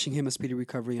wishing him a speedy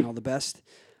recovery and all the best.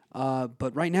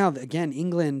 But right now, again,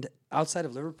 England outside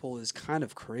of Liverpool is kind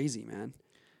of crazy, man.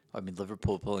 I mean,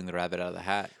 Liverpool pulling the rabbit out of the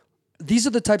hat. These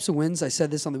are the types of wins. I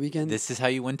said this on the weekend. This is how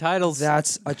you win titles.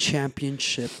 That's a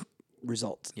championship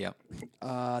result. Yeah.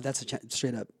 That's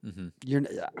straight up.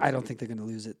 Mm-hmm. I don't think they're going to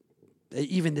lose it.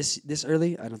 Even this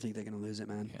early, I don't think they're going to lose it,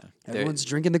 man. Yeah. Everyone's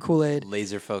drinking the Kool-Aid.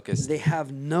 Laser focused. They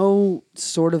have no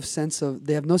sense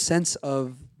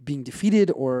of being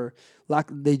defeated or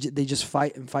they just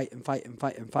fight and fight and fight and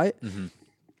fight and fight. Mm-hmm.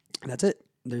 And that's it.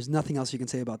 There's nothing else you can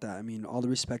say about that. I mean, all the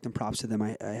respect and props to them.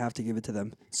 I have to give it to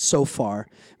them so far.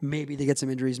 Maybe they get some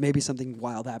injuries. Maybe something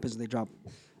wild happens and they drop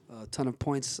a ton of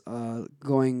points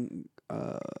going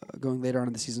later on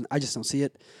in the season. I just don't see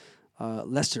it.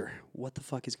 Leicester, what the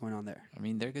fuck is going on there? I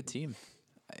mean, they're a good team.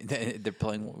 They're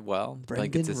playing well.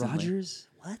 Brendan Rodgers?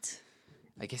 What?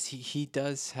 I guess he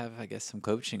does have, some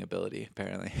coaching ability,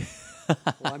 apparently.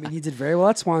 Well, I mean, he did very well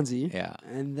at Swansea. Yeah.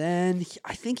 And then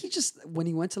I think he just, when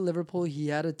he went to Liverpool, he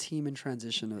had a team in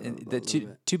transition.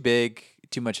 Too big,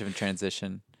 too much of a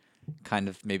transition. Kind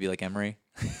of maybe like Emery.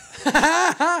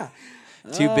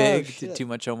 Too big, too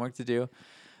much homework to do.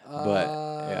 But,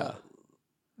 yeah.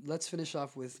 Let's finish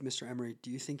off with Mr. Emery.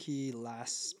 Do you think he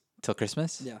lasts till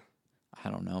Christmas? Yeah.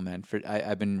 I don't know, man.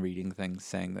 I've been reading things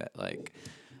saying that,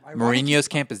 Mourinho's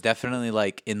camp is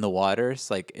definitely in the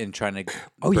waters, in trying to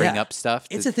bring up stuff.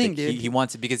 It's a thing, dude. He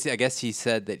wants it because I guess he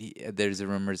said that there's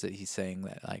rumors that he's saying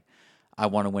that I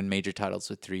want to win major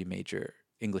titles with 3 major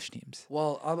English teams.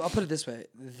 Well, I'll put it this way: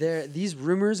 these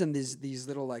rumors and these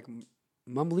little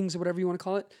mumblings or whatever you want to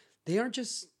call it, they aren't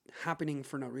just happening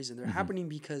for no reason. They're happening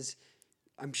because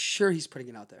I'm sure he's putting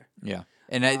it out there. Yeah,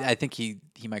 and I think he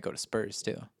might go to Spurs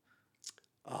too.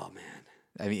 Oh man.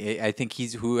 I mean, I think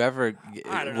he's wherever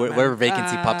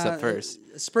vacancy pops up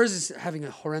first. Spurs is having a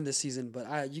horrendous season,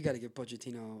 but you got to give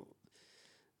Pochettino.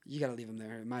 You got to leave him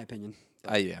there, in my opinion.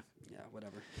 Yeah,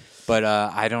 whatever. But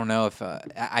I don't know if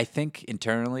I think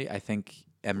internally, I think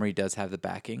Emery does have the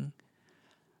backing,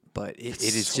 but it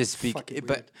is so just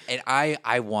and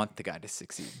I want the guy to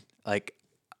succeed.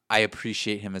 I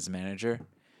appreciate him as a manager,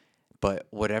 but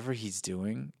whatever he's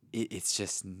doing, it's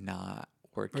just not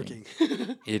working.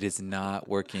 It is not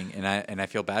working, and I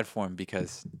feel bad for him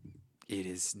because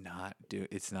it's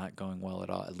not going well at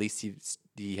all. At least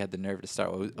he had the nerve to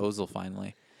start Ozil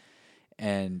finally,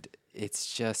 and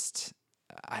it's just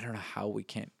I don't know how we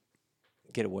can't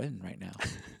get a win right now.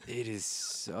 It is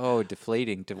so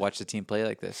deflating to watch the team play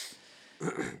like this,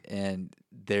 and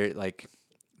there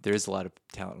is a lot of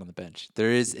talent on the bench.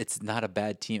 It's not a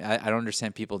bad team. I don't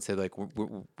understand people and say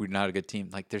we're not a good team.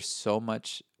 There's so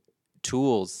much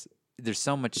tools. There's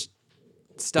so much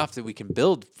stuff that we can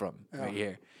build from right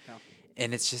here. Yeah.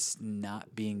 and it's just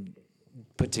not being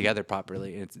put together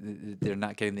properly. They're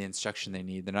not getting the instruction they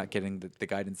need. They're not getting the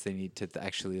guidance they need to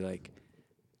actually like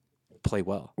play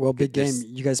well. Well, big game. There's-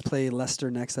 You guys play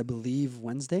Leicester next, I believe,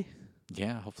 Wednesday.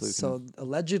 Yeah, hopefully. We So can,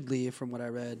 allegedly, from what I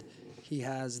read, he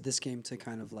has this game to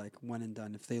kind of like one and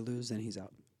done. If they lose, then he's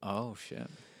out. oh shit.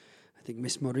 I think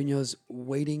Miss Mourinho's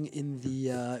waiting in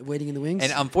the wings.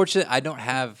 And unfortunately, I don't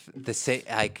have the same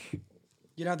like.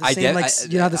 you know the I same get- like I-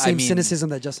 you know the I same mean- cynicism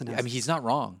that Justin has. I mean, he's not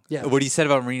wrong. Yeah. What he said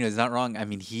about Mourinho is not wrong. I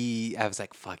mean, I was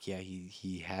like, fuck yeah,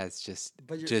 he has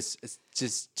But you're-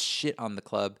 just shit on the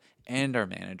club and our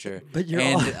manager. But you're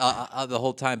and all- the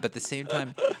whole time. But at the same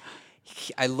time,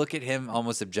 I look at him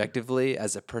almost objectively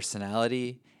as a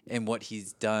personality and what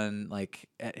he's done like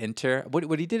at Inter.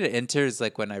 What he did at Inter is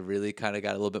like when I really kind of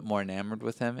got a little bit more enamored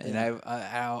with him, and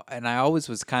I always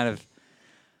was kind of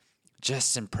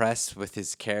just impressed with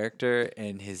his character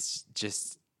and he's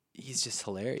just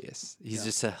hilarious. He's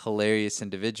just a hilarious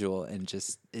individual and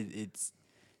just it's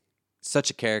such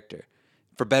a character,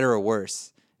 for better or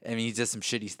worse. I mean, he does some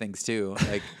shitty things too,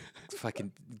 like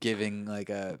fucking giving like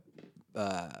a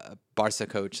Barca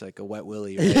coach like a wet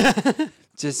willy, right?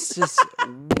 just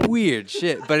weird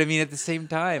shit. But I mean, at the same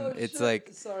time, it's like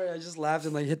Sorry, I just laughed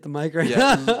and like hit the mic right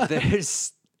yeah, now.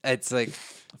 it's like,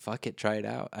 fuck it, try it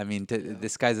out. I mean,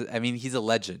 this guy's, I mean, he's a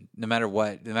legend. No matter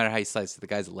what, no matter how you slice it, the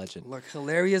guy's a legend. Look,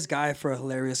 hilarious guy for a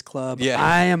hilarious club. Yeah.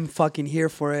 I am fucking here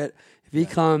for it. If he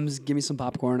comes, give me some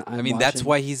popcorn. I mean, that's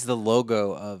why he's the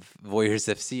logo of Warriors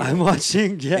FC. I'm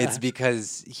watching. Yeah, It's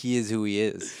because he is who he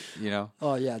is, you know?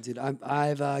 Oh yeah, dude.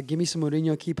 I've give me some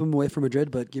Mourinho. Keep him away from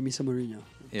Madrid, but give me some Mourinho.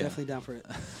 Yeah. Definitely down for it.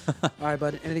 All right,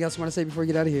 bud. Anything else you want to say before we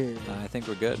get out of here? I think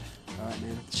we're good. All right,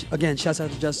 man. Again, shouts out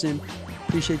to Justin.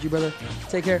 Appreciate you, brother.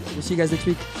 Take care. We'll see you guys next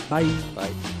week. Bye.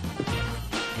 Bye.